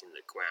striking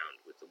the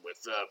ground with a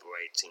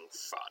reverberating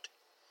thud.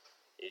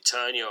 You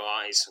turn your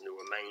eyes from the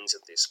remains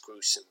of this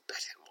gruesome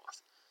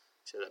behemoth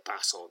to the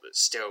battle that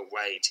still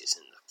rages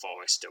in the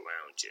forest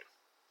around you.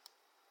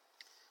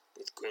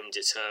 With grim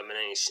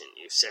determination,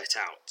 you set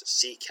out to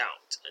seek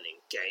out and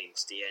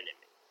engage the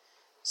enemy.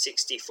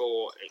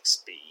 64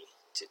 XP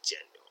to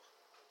General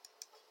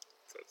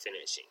for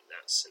finishing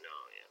that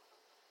scenario.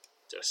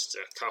 Just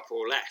a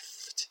couple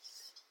left.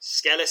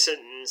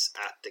 Skeletons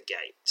at the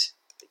gate.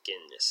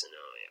 Begin the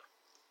scenario.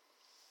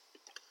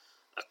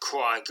 A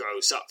cry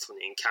grows up from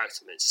the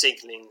encampment,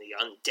 signalling the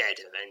undead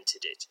have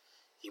entered it.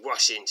 You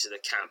rush into the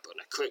camp and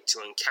are quick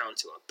to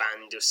encounter a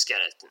band of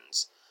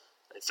skeletons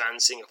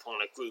advancing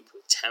upon a group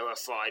of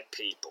terrified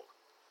people.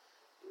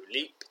 You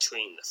leap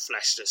between the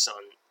fleshless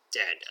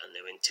undead and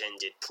their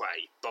intended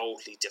prey,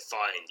 boldly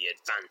defying the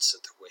advance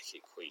of the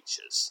wicked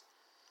creatures.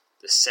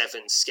 The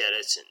 7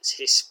 skeletons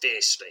hiss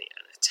fiercely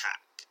and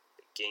attack.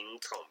 Begin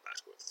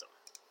combat with them.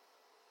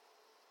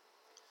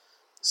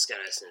 The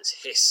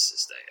skeletons hiss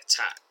as they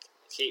attack.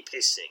 Keep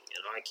hissing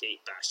and I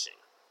keep bashing.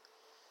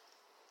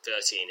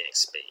 13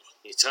 XP.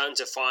 You turn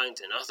to find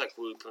another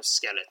group of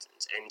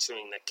skeletons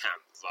entering the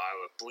camp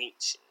via a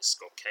breach in the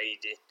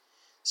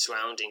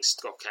surrounding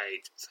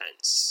stockade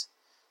fence.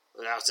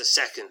 Without a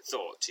second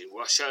thought, you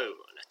rush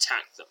over and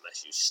attack them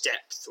as they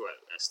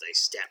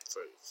step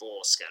through.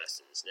 4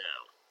 skeletons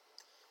now.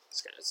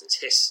 Skeletons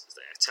hiss as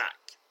they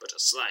attack, but are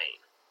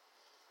slain.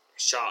 A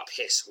sharp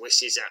hiss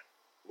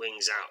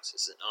wings out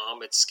as an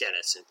armoured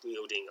skeleton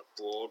wielding a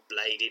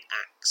broad-bladed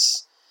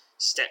axe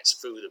steps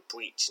through the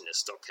breach in the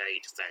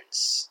stockade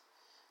fence.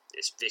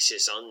 This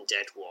vicious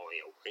undead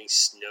warrior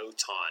wastes no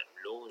time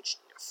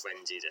launching a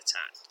frenzied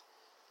attack,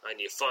 and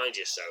you find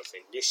yourself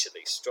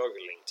initially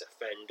struggling to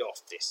fend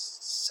off his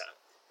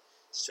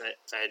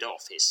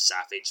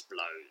savage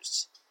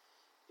blows.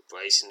 You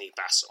brazenly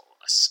battle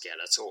a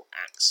skeletal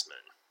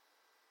axeman.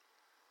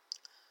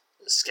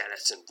 The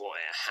skeleton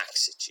warrior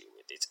hacks at you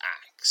with its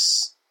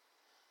axe,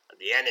 and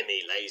the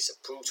enemy lays a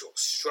brutal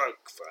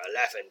stroke for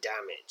 11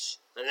 damage,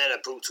 and then a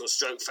brutal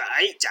stroke for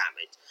 8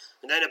 damage,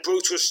 and then a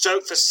brutal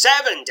stroke for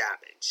 7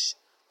 damage.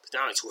 But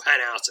now it's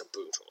run out of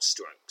brutal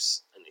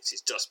strokes, and it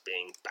is just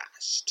being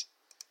bashed.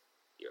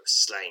 You have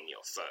slain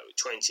your foe.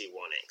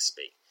 21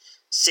 XP.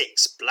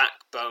 6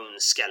 black bone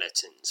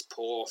skeletons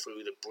pour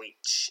through the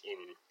breach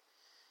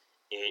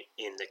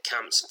in the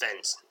camp's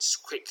fence and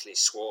quickly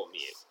swarm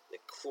you. The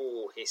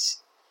cruel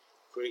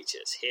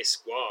creatures hiss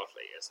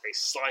wildly as they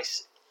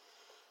slice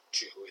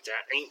With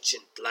their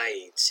ancient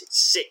blades, its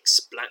 6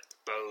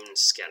 black-boned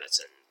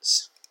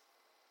skeletons.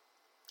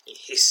 He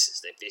hisses,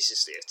 they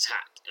viciously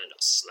attack and are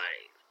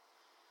slain.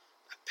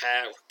 A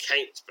pair of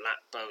caped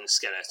black-boned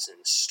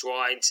skeletons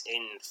strides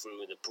in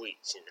through the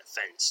breach in the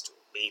fence to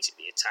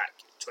immediately attack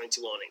you.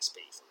 21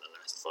 XP from the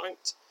last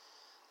fight.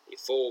 You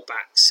fall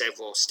back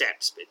several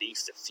steps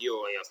beneath the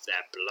fury of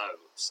their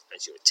blows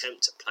as you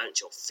attempt to plant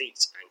your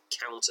feet and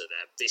counter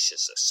their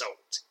vicious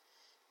assault.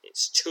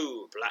 It's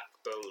 2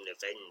 black-bone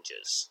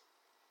avengers.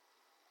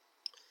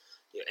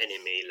 Your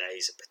enemy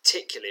lays a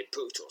particularly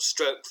brutal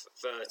stroke for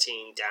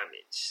 13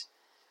 damage,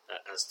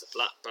 as the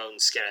black-bone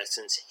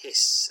skeletons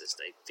hiss as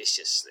they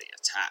viciously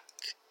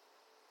attack,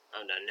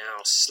 and are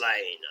now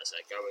slain as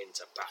they go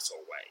into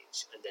battle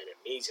wage, and then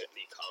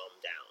immediately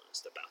calm down as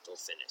the battle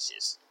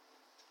finishes.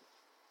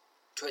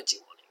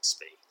 21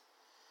 XP.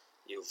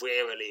 You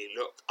wearily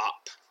look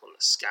up from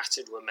the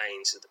scattered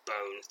remains of the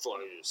bone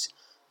throws,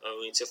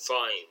 only to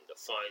find the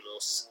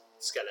final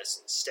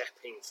skeleton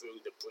stepping through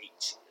the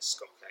breach in the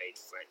stockade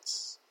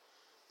fence.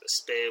 The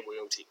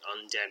spear-wielding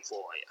undead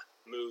warrior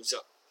moves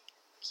up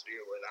to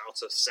you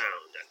without a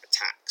sound and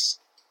attacks.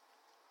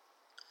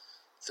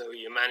 Though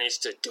you manage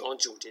to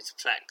dodge or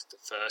deflect the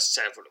first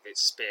several of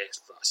its spear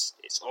thrusts,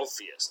 it's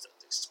obvious that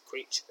this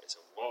creature is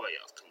a warrior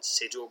of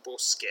considerable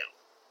skill.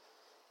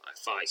 I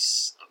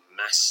face a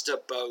master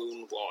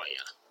bone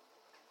warrior.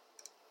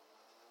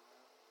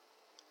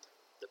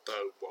 The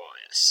bone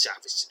warrior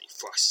savagely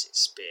thrusts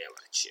its spear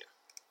at you,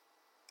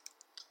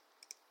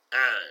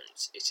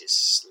 and it is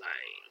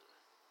slain.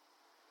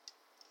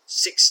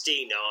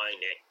 69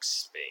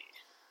 XP.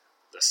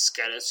 The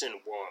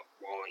skeleton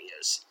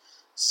warrior's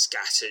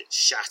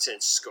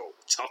shattered skull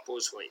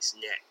topples from its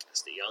neck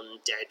as the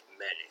undead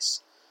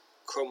menace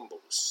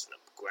crumbles to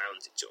the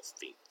ground at your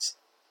feet.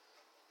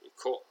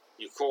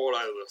 You call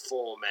over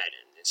 4 men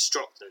and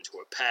instruct them to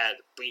repair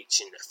the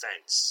breach in the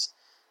fence.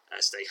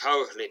 As they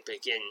hurriedly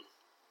begin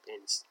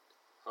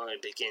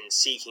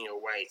seeking a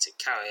way to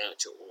carry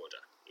out your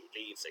order, you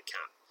leave the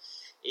camp,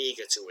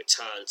 eager to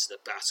return to the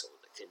battle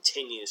that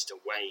continues to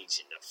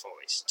wage in the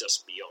forest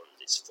just beyond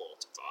its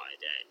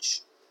fortified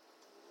edge.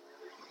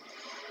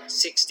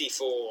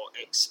 64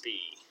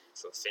 XP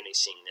for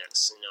finishing that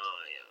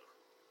scenario.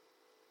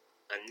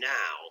 And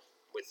now,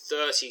 with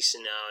 30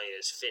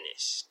 scenarios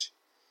finished,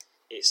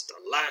 it's the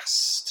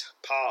last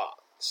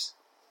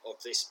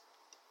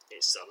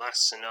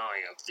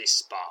scenario of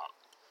this part.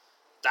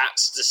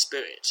 That's the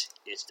Spirit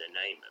is the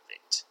name of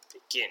it.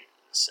 Begin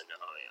the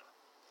scenario.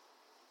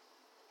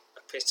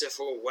 A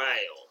pitiful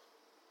wail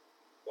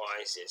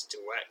rises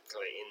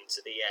directly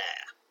into the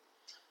air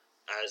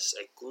as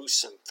a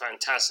gruesome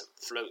phantasm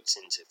floats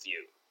into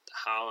view. The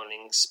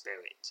howling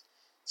spirit,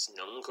 its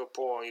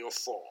non-corporeal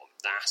form,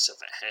 that of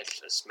a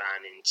headless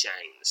man in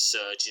chains,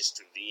 surges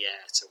through the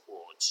air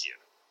towards you.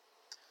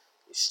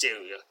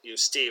 You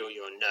steel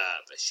your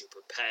nerve as you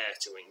prepare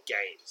to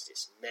engage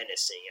this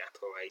menacing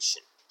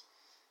apparition.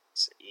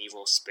 It's an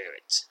evil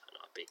spirit, and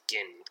I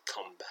begin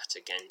combat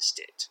against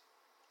it.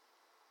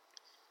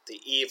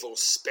 The evil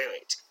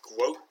spirit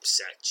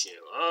gropes at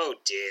you. Oh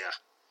dear.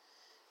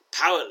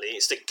 Apparently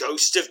it's the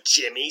ghost of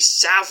Jimmy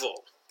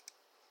Savile.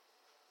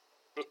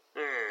 And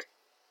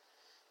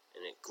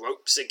it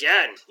gropes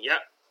again.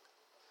 Yep.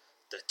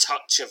 The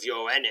touch of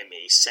your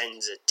enemy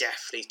sends a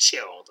deathly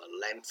chill the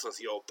length of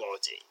your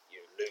body.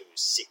 You lose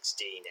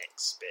 16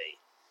 XP.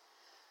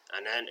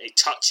 And then it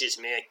touches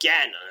me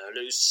again and I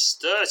lose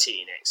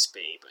 13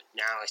 XP, but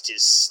now it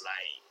is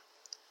slain.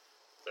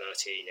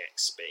 13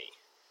 XP.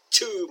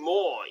 2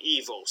 more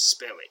evil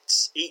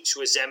spirits, each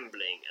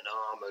resembling an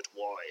armoured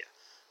warrior,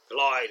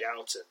 glide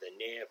out of the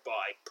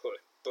nearby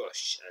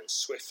bush and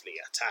swiftly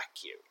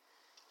attack you.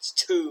 It's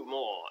 2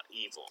 more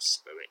evil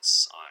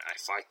spirits. I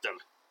fight them.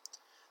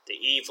 The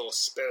evil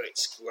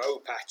spirits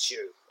grope at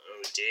you.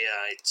 Oh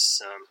dear,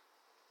 it's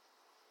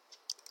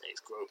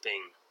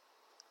groping.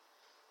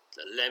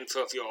 The length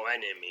of your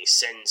enemy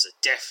sends a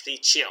deathly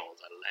chill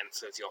the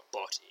length of your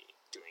body,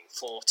 doing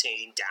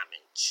 14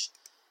 damage.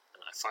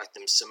 And I fight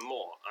them some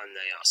more, and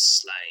they are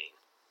slain.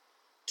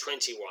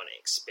 21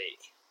 XP.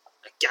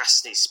 A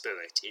ghastly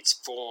spirit, its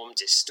form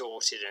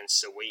distorted and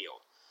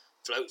surreal,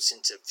 floats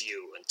into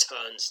view and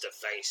turns to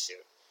face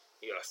you.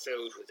 You are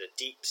filled with a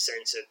deep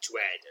sense of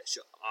dread as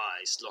your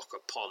eyes lock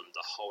upon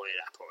the horrid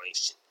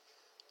apparition.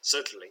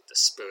 Suddenly the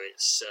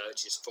spirit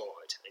surges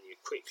forward and you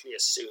quickly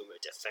assume a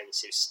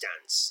defensive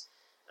stance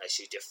as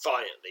you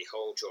defiantly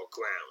hold your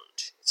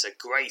ground. It's a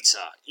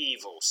greater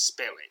evil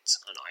spirit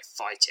and I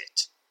fight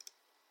it.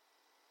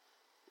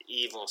 The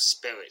evil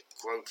spirit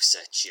gropes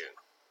at you.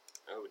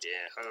 Oh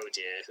dear,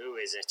 who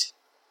is it?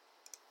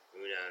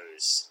 Who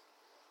knows?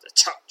 The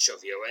touch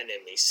of your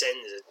enemy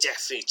sends a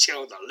deathly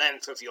chill the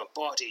length of your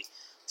body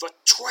for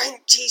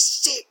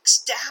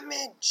 26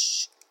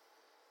 damage!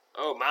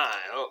 Oh my.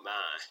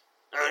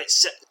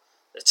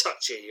 The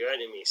touch of your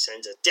enemy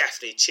sends a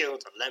deathly chill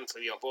the length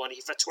of your body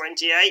for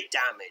 28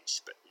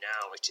 damage, but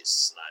now it is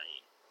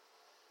slain.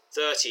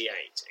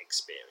 38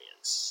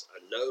 experience. A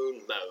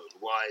lone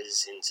moan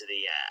rises into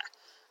the air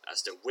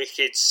as the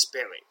wicked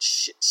spirit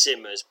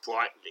simmers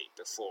brightly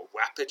before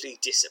rapidly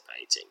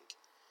dissipating.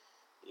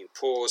 You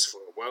pause for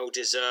a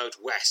well-deserved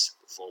rest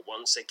before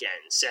once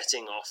again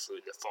setting off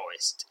through the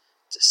forest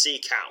to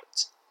seek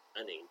out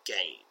and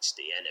engage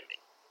the enemy.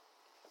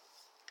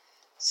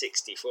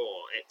 64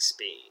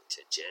 XP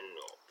to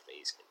General.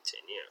 Please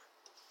continue.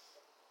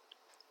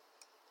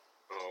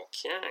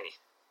 Okay.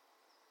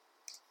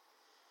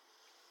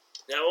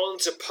 Now on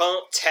to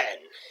part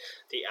 10,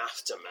 the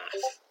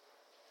aftermath.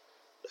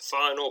 The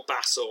final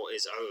battle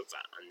is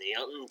over and the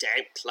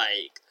undead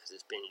plague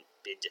has been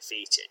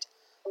defeated.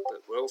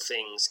 But will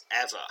things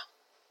ever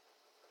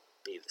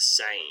be the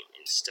same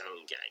in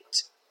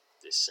Stonegate?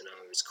 This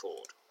scenario is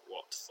called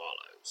What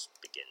Follows.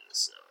 Begin the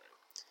scenario.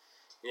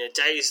 In the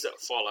days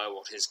that follow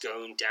what is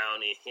going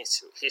down in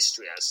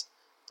history as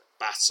the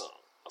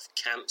Battle of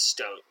Camp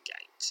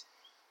Stonegate,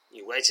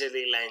 you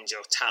readily lend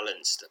your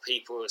talents to the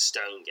people of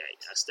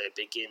Stonegate as they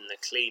begin the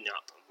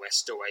clean-up and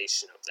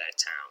restoration of their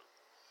town.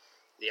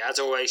 The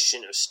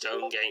adoration of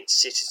Stonegate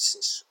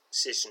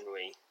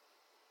citizenry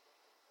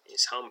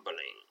is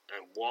humbling,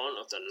 and one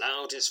of the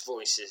loudest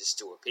voices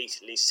to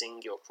repeatedly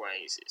sing your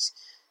praises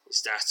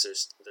is that of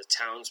the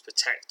town's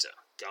protector,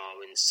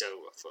 Gawain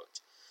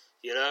Silverfoot.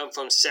 You learn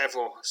from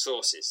several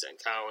sources that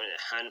Gawain and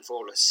a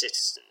handful of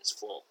citizens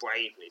fought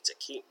bravely to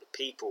keep the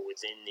people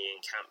within the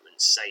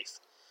encampment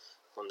safe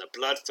from the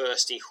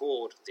bloodthirsty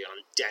horde of the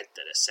undead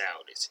that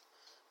assailed it.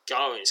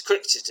 Gawain is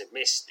quick to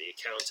dismiss the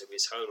account of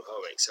his own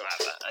heroics,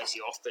 however, as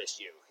he offers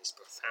you his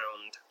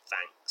profound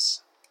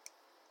thanks.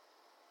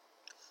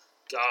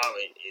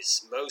 Gawain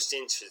is most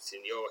interested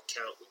in your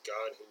account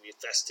regarding the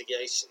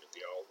investigation of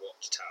the old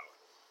watchtower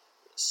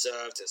that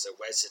served as a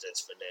residence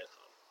for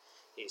Nilham.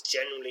 He is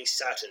genuinely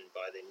saddened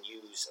by the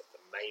news of the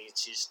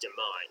mage's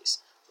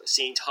demise, but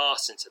seemed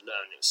heartened to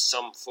learn it was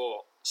some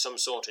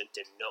sort of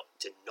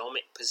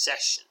demonic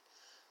possession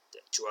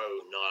that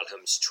drove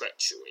Nilham's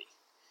treachery.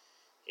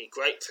 He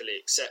gratefully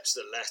accepts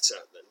the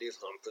letter that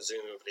Nilham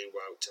presumably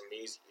wrote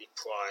immediately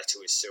prior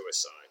to his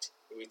suicide.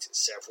 He reads it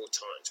several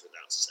times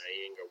without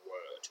saying a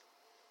word.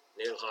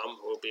 Nilham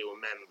will be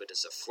remembered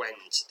as a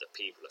friend to the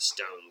people of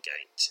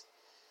Stonegate,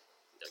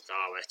 the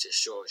Garrett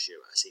assures you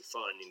as he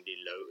finally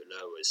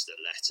lowers the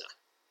letter.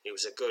 He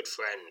was a good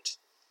friend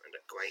and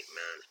a great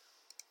man.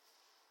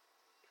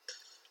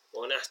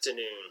 One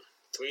afternoon,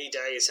 3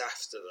 days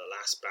after the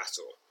last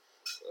battle,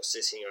 you're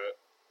sitting over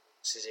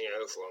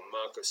a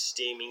mug of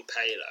steaming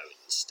palo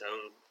in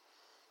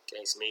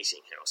Stonegate's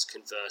meeting house,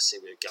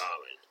 conversing with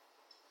Gawain.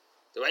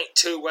 There ain't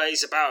two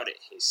ways about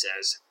it, he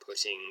says,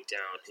 putting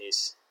down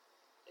his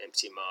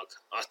empty mug.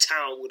 Our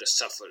town would have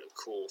suffered a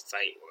cruel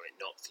fate were it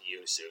not for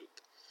you, Zoop.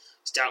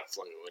 It's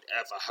doubtful he would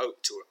ever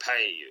hope to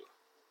repay you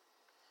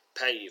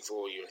for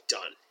all you have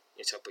done.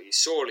 Yet I be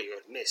sorely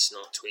remiss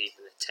not to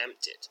even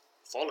attempt it.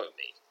 Follow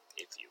me,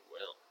 if you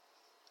will.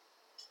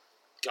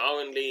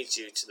 Gawain leads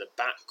you to the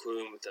back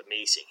room of the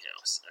meeting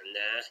house, and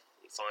there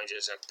you find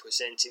yourself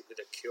presented with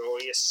a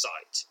curious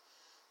sight.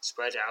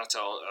 Spread out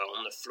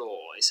on the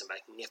floor is a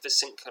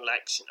magnificent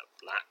collection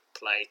of black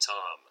plate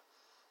armour,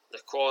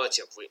 the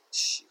quality of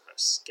which you have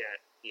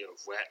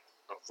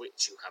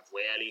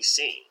rarely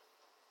seen.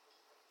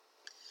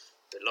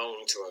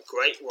 Belonging to a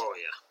great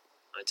warrior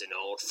and an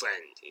old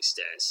friend, he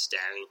says,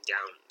 staring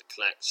down at the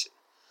collection,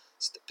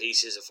 as the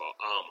pieces of our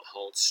armour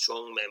hold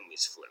strong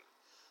memories for him.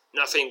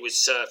 Nothing would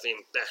serve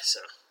him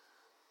better,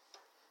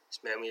 his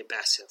memory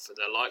better, for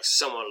the likes of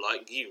someone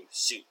like you,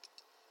 Zoop,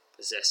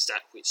 possessed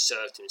that which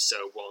served him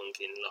so long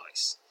in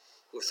life.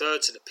 He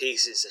referred to the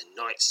pieces in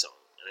Night Song,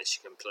 and as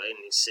you can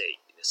plainly see,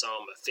 this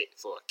armour fit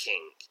for a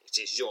king. It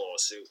is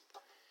yours, Zoop.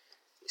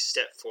 He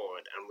stepped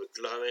forward, and with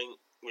growing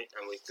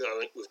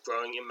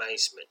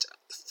amazement at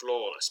the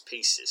flawless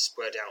pieces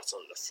spread out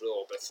on the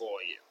floor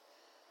before you.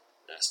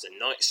 That's the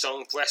Night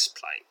Song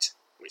breastplate,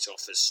 which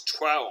offers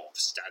 12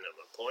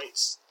 stamina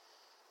points.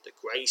 The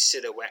grey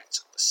silhouette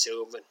of a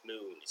silvered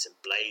moon is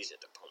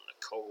emblazoned upon the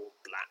coal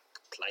black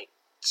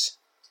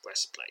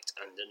breastplate,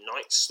 and the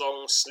Night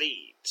Song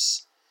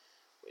sleeves,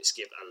 which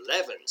give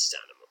 11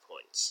 stamina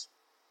points.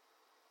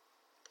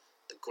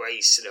 The grey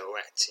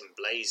silhouette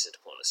emblazoned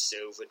upon a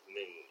silvered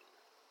moon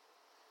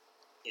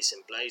is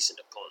emblazoned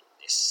upon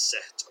this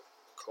set of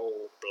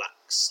coal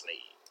black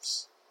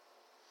sleeves.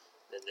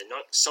 Then the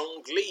Night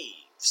Song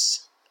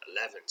leaves,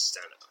 11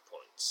 stamina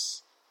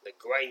points. The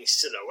grey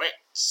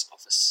silhouette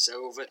of a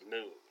silvered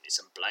moon is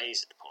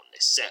emblazoned upon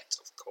this set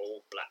of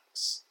coal black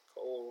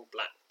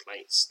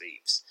plate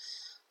sleeves.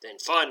 Then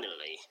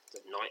finally,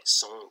 the Night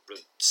Song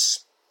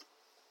boots.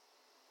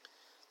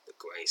 The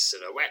grey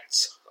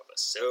silhouette of a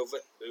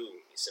silvered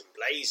moon is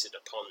emblazoned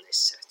upon this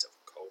set of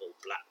coal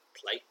black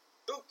plate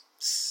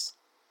boots.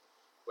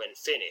 When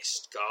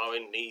finished,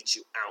 Gawain leads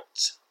you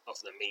out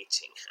of the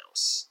meeting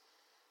house.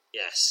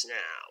 Yes,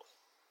 now,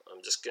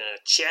 I'm just going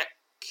to check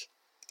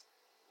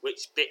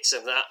which bits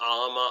of that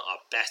armour are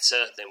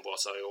better than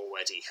what I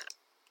already have.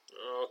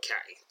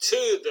 Okay,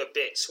 2 of the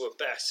bits were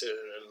better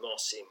than the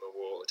Mossy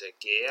Marauder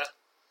gear,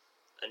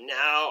 and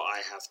now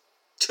I have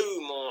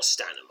 2 more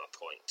stamina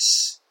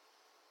points.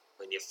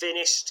 When you're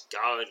finished,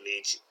 Garwin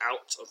leads you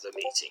out of the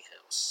meeting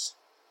house.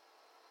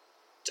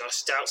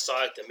 Just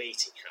outside the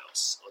meeting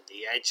house, on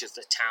the edge of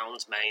the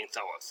town's main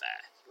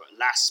thoroughfare, you at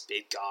last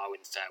bid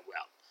Garwin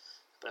farewell,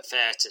 and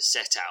prepare to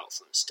set out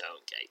from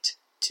Stonegate,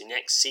 to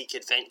next seek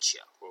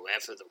adventure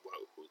wherever the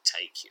road will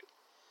take you.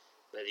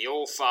 May the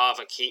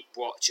All-Father keep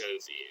watch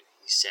over you,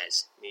 he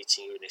says,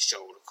 meeting you in the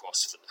shoulder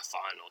cross for the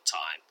final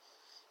time.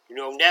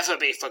 You will never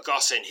be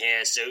forgotten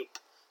here, Zoop.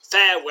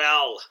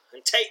 Farewell,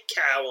 and take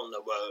care on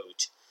the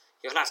road.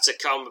 You'll have to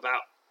come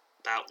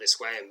about this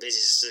way and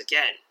visit us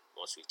again,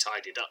 once we've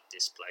tidied up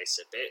this place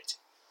a bit.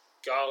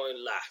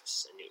 Garwin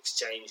laughs, and you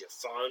exchange a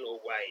final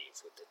wave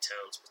with the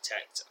town's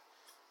protector,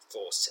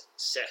 before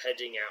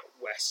heading out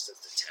west of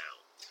the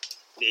town,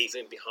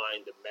 leaving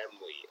behind the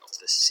memory of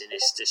the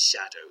sinister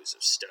shadows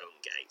of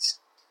Stonegate.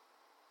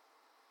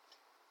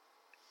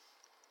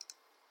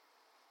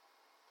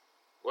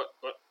 What?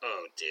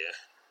 Oh dear.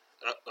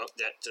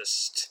 That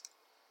just...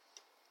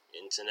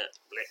 Internet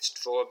blitzed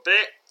for a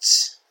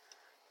bit.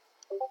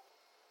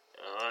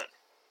 Alright.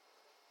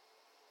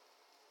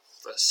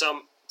 For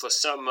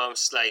some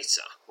months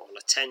later, while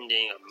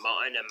attending a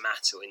minor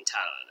matter in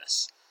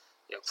Talanus,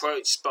 you're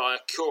approached by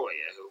a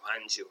courier who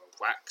hands you a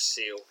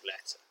wax-sealed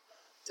letter.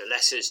 The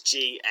letters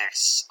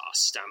G.S. are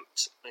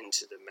stamped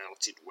into the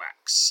melted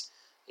wax.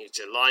 You're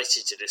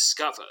delighted to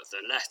discover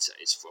the letter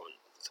is from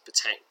the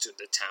protector of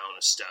the town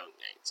of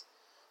Stonegate,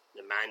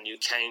 the man you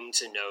came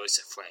to know as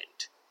a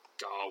friend,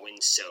 Garwin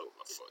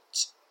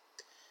Silverfoot.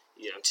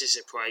 You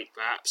anticipate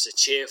perhaps a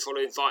cheerful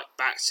invite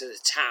back to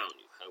the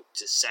town you hope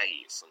to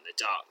save from the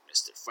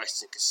darkness that threatens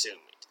to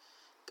consume it,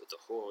 but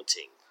the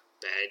haunting,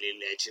 barely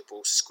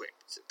legible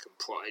script that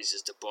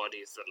comprises the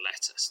body of the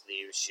letter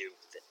leaves you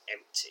with an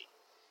empty,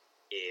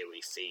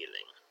 eerie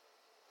feeling.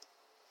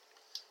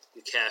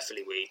 You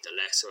carefully read the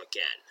letter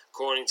again.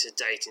 According to the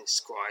date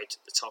inscribed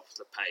at the top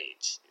of the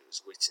page, it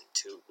was written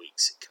 2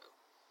 weeks ago.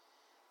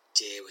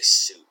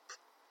 Dearest Soup,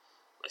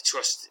 I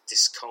trust that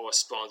this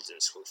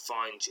correspondence will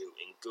find you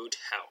in good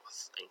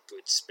health and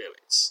good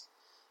spirits.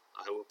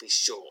 I will be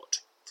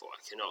short, for I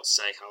cannot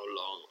say how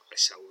long I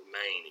shall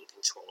remain in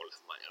control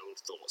of my own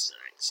thoughts and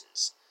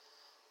actions.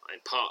 I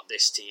impart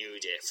this to you,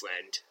 dear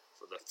friend,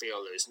 for I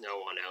feel there is no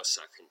one else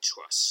I can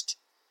trust.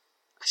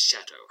 A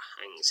shadow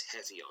hangs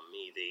heavy on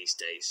me these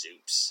days,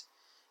 Zoops,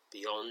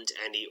 beyond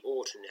any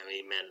ordinary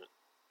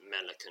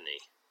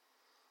melancholy.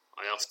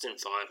 I often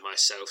find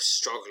myself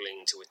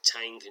struggling to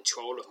attain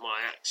control of my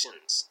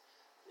actions,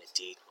 and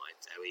indeed my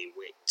very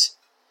wit.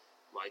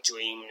 My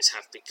dreams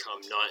have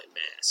become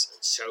nightmares,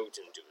 and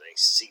seldom do they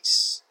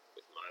cease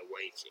with my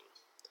waking.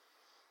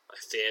 I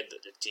fear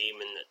that the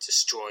demon that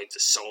destroyed the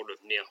soul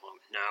of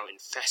Nihon now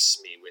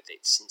infests me with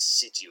its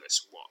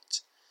insidious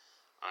rot.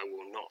 I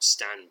will not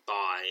stand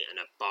by and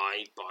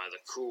abide by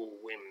the cruel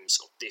whims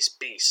of this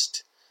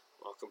beast,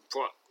 while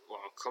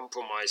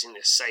compromising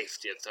the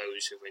safety of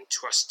those who have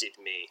entrusted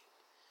me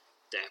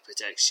their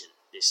protection.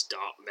 This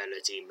dark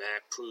melody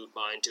may prove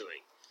my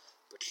undoing,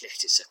 but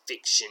let its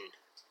affliction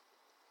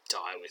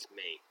die with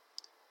me.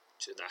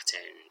 To that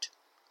end,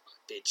 I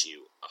bid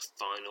you a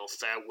final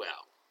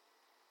farewell,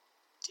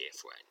 dear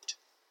friend.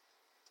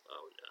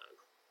 Oh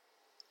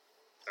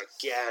no.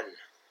 Again.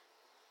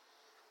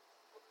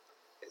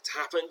 It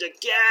happened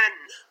again!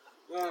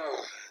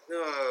 Oh,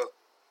 no.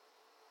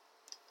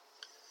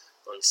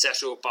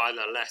 Unsettled by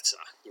the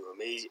letter, you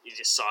immediately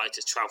decide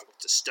to travel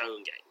to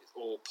Stonegate with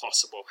all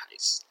possible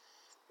haste.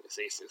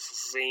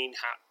 Within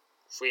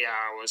 3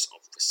 hours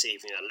of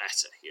receiving a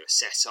letter, you are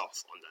set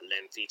off on the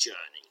lengthy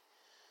journey,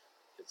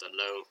 with the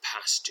lone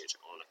pastured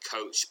on a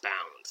coach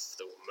bound for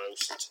the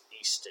most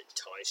eastern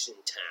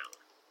Tyson town.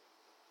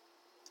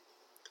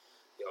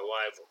 Your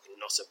arrival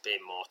could not have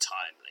been more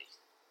timely.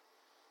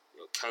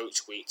 Your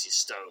coach reaches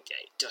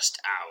Stonegate just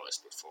hours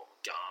before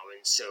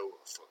Garwin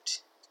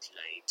Silverfoot is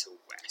laid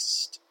to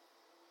rest.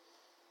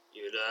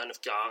 You learn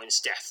of Garwin's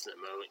death the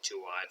moment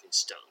you arrive in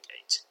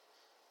Stonegate.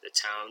 The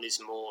town is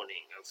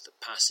mourning over the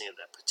passing of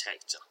their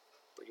protector,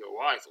 but your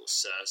arrival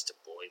serves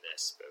to buoy their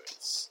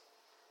spirits.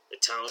 The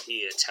town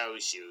here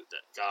tells you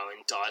that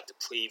Garwin died the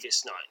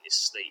previous night in his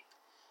sleep.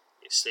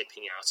 He was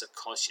slipping out of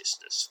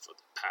consciousness for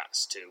the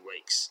past 2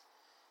 weeks.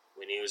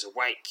 When he was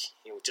awake,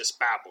 he would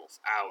just babble for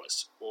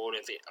hours, all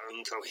of it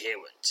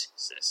incoherent,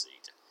 says the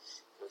leader.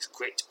 He was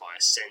gripped by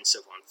a sense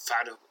of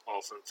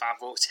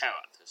unfathomable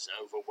terror that has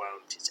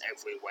overwhelmed his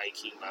every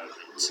waking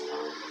moment.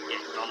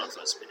 Yet none of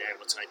us have been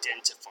able to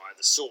identify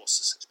the source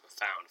of such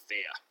profound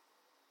fear.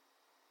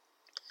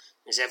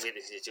 It has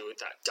everything to do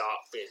with that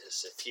dark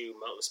business a few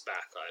months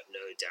back, I have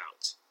no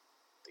doubt.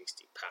 At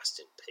least he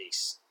passed in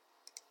peace.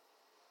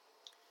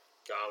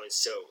 Garwin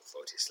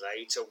Silverfoot is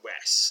laid to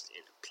rest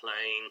in a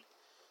plain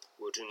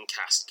wooden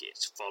casket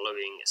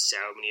following a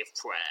ceremony of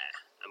prayer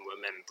and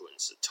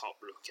remembrance at top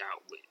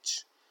Lookout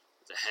Ridge.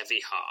 With a heavy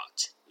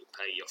heart, you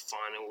pay your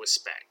final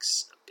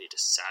respects and bid a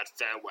sad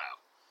farewell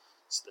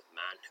to the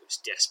man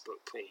whose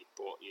desperate plea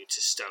brought you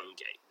to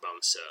Stonegate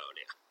months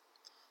earlier.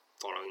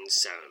 Following the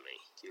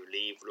ceremony, you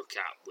leave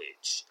Lookout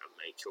Ridge and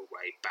make your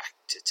way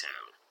back to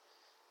town.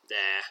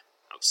 There,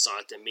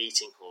 Outside the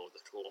meeting hall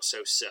that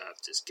also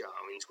served as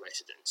Gawain's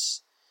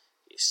residence,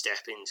 you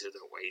step into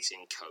the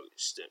waiting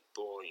coach that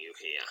bore you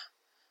here,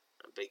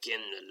 and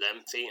begin the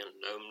lengthy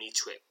and lonely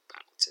trip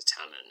back to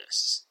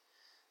Talonus.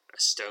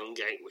 As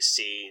Stonegate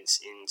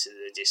recedes into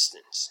the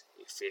distance,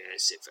 you feel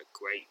as if a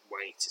great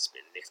weight has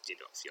been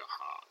lifted off your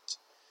heart.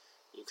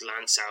 You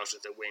glance out of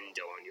the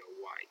window on your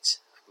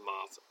right and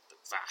marvel at the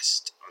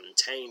vast,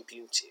 untamed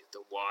beauty of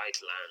the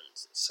wide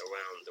lands that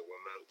surround the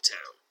remote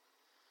town.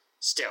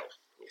 Still,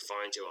 you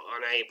find you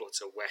are unable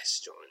to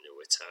rest during the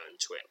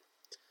return trip.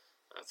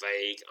 A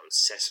vague,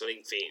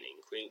 unsettling feeling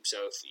creeps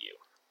over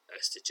you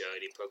as the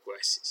journey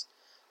progresses,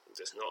 and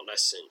does not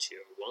lessen till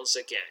you are once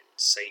again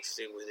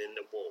safely within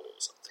the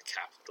walls of the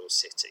capital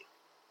city.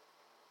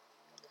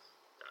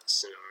 That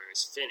scenario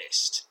is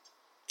finished.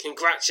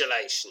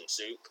 Congratulations,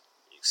 Zoop!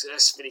 You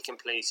successfully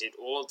completed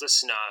all the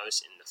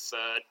scenarios in the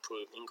third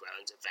Proving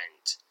Grounds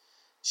event,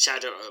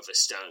 Shadow over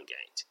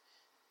Stonegate.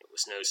 It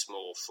was no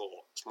small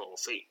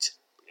feat.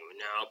 You will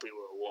now be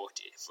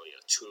rewarded for your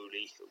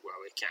truly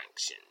heroic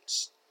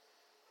actions.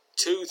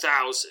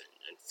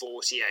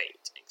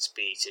 2,048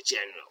 XP to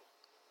General,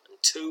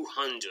 and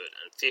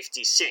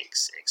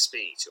 256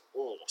 XP to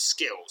all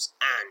skills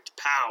and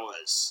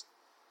powers.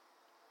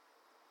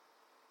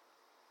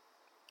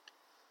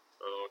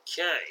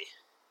 Okay.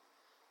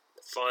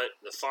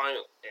 The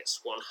final, it's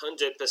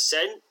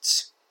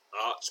 100%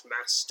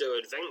 Archmaster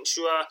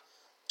Adventurer,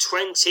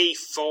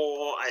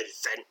 24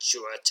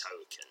 Adventurer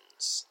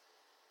tokens.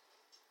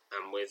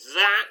 And with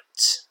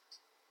that,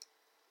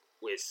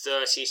 with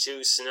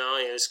 32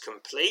 scenarios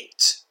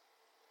complete,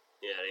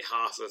 nearly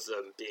half of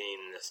them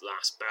being the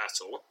last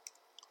battle,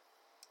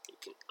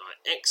 I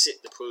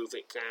exit the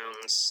Proving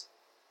Grounds,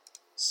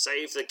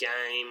 save the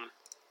game,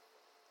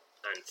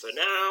 and for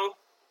now,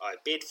 I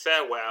bid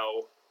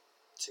farewell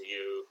to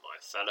you, my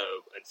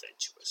fellow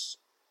adventurers.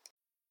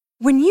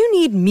 When you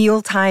need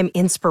mealtime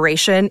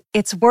inspiration,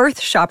 it's worth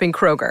shopping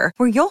Kroger,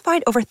 where you'll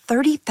find over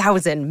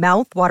 30,000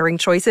 mouth-watering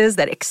choices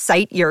that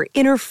excite your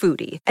inner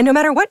foodie. And no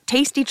matter what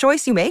tasty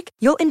choice you make,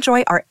 you'll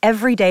enjoy our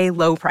everyday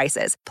low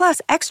prices, plus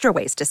extra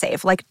ways to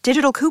save, like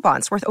digital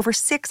coupons worth over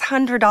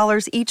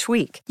 $600 each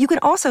week. You can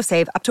also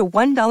save up to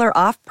 $1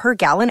 off per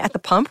gallon at the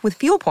pump with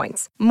fuel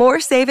points.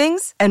 More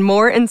savings and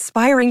more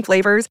inspiring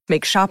flavors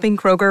make shopping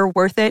Kroger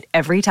worth it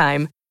every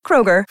time.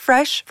 Kroger,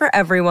 fresh for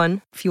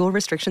everyone. Fuel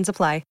restrictions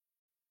apply.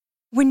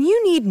 When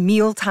you need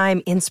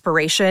mealtime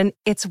inspiration,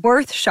 it's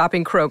worth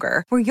shopping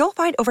Kroger, where you'll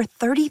find over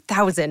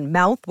 30,000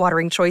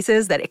 mouth-watering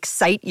choices that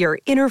excite your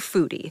inner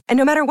foodie. And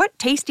no matter what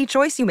tasty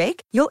choice you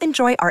make, you'll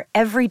enjoy our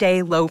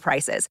everyday low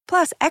prices,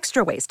 plus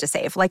extra ways to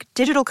save, like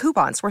digital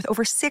coupons worth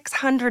over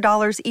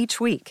 $600 each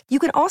week. You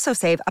can also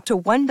save up to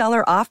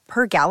 $1 off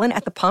per gallon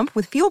at the pump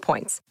with fuel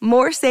points.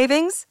 More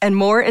savings and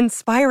more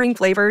inspiring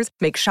flavors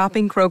make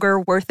shopping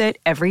Kroger worth it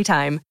every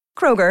time.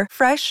 Kroger,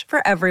 fresh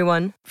for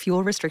everyone.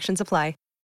 Fuel restrictions apply.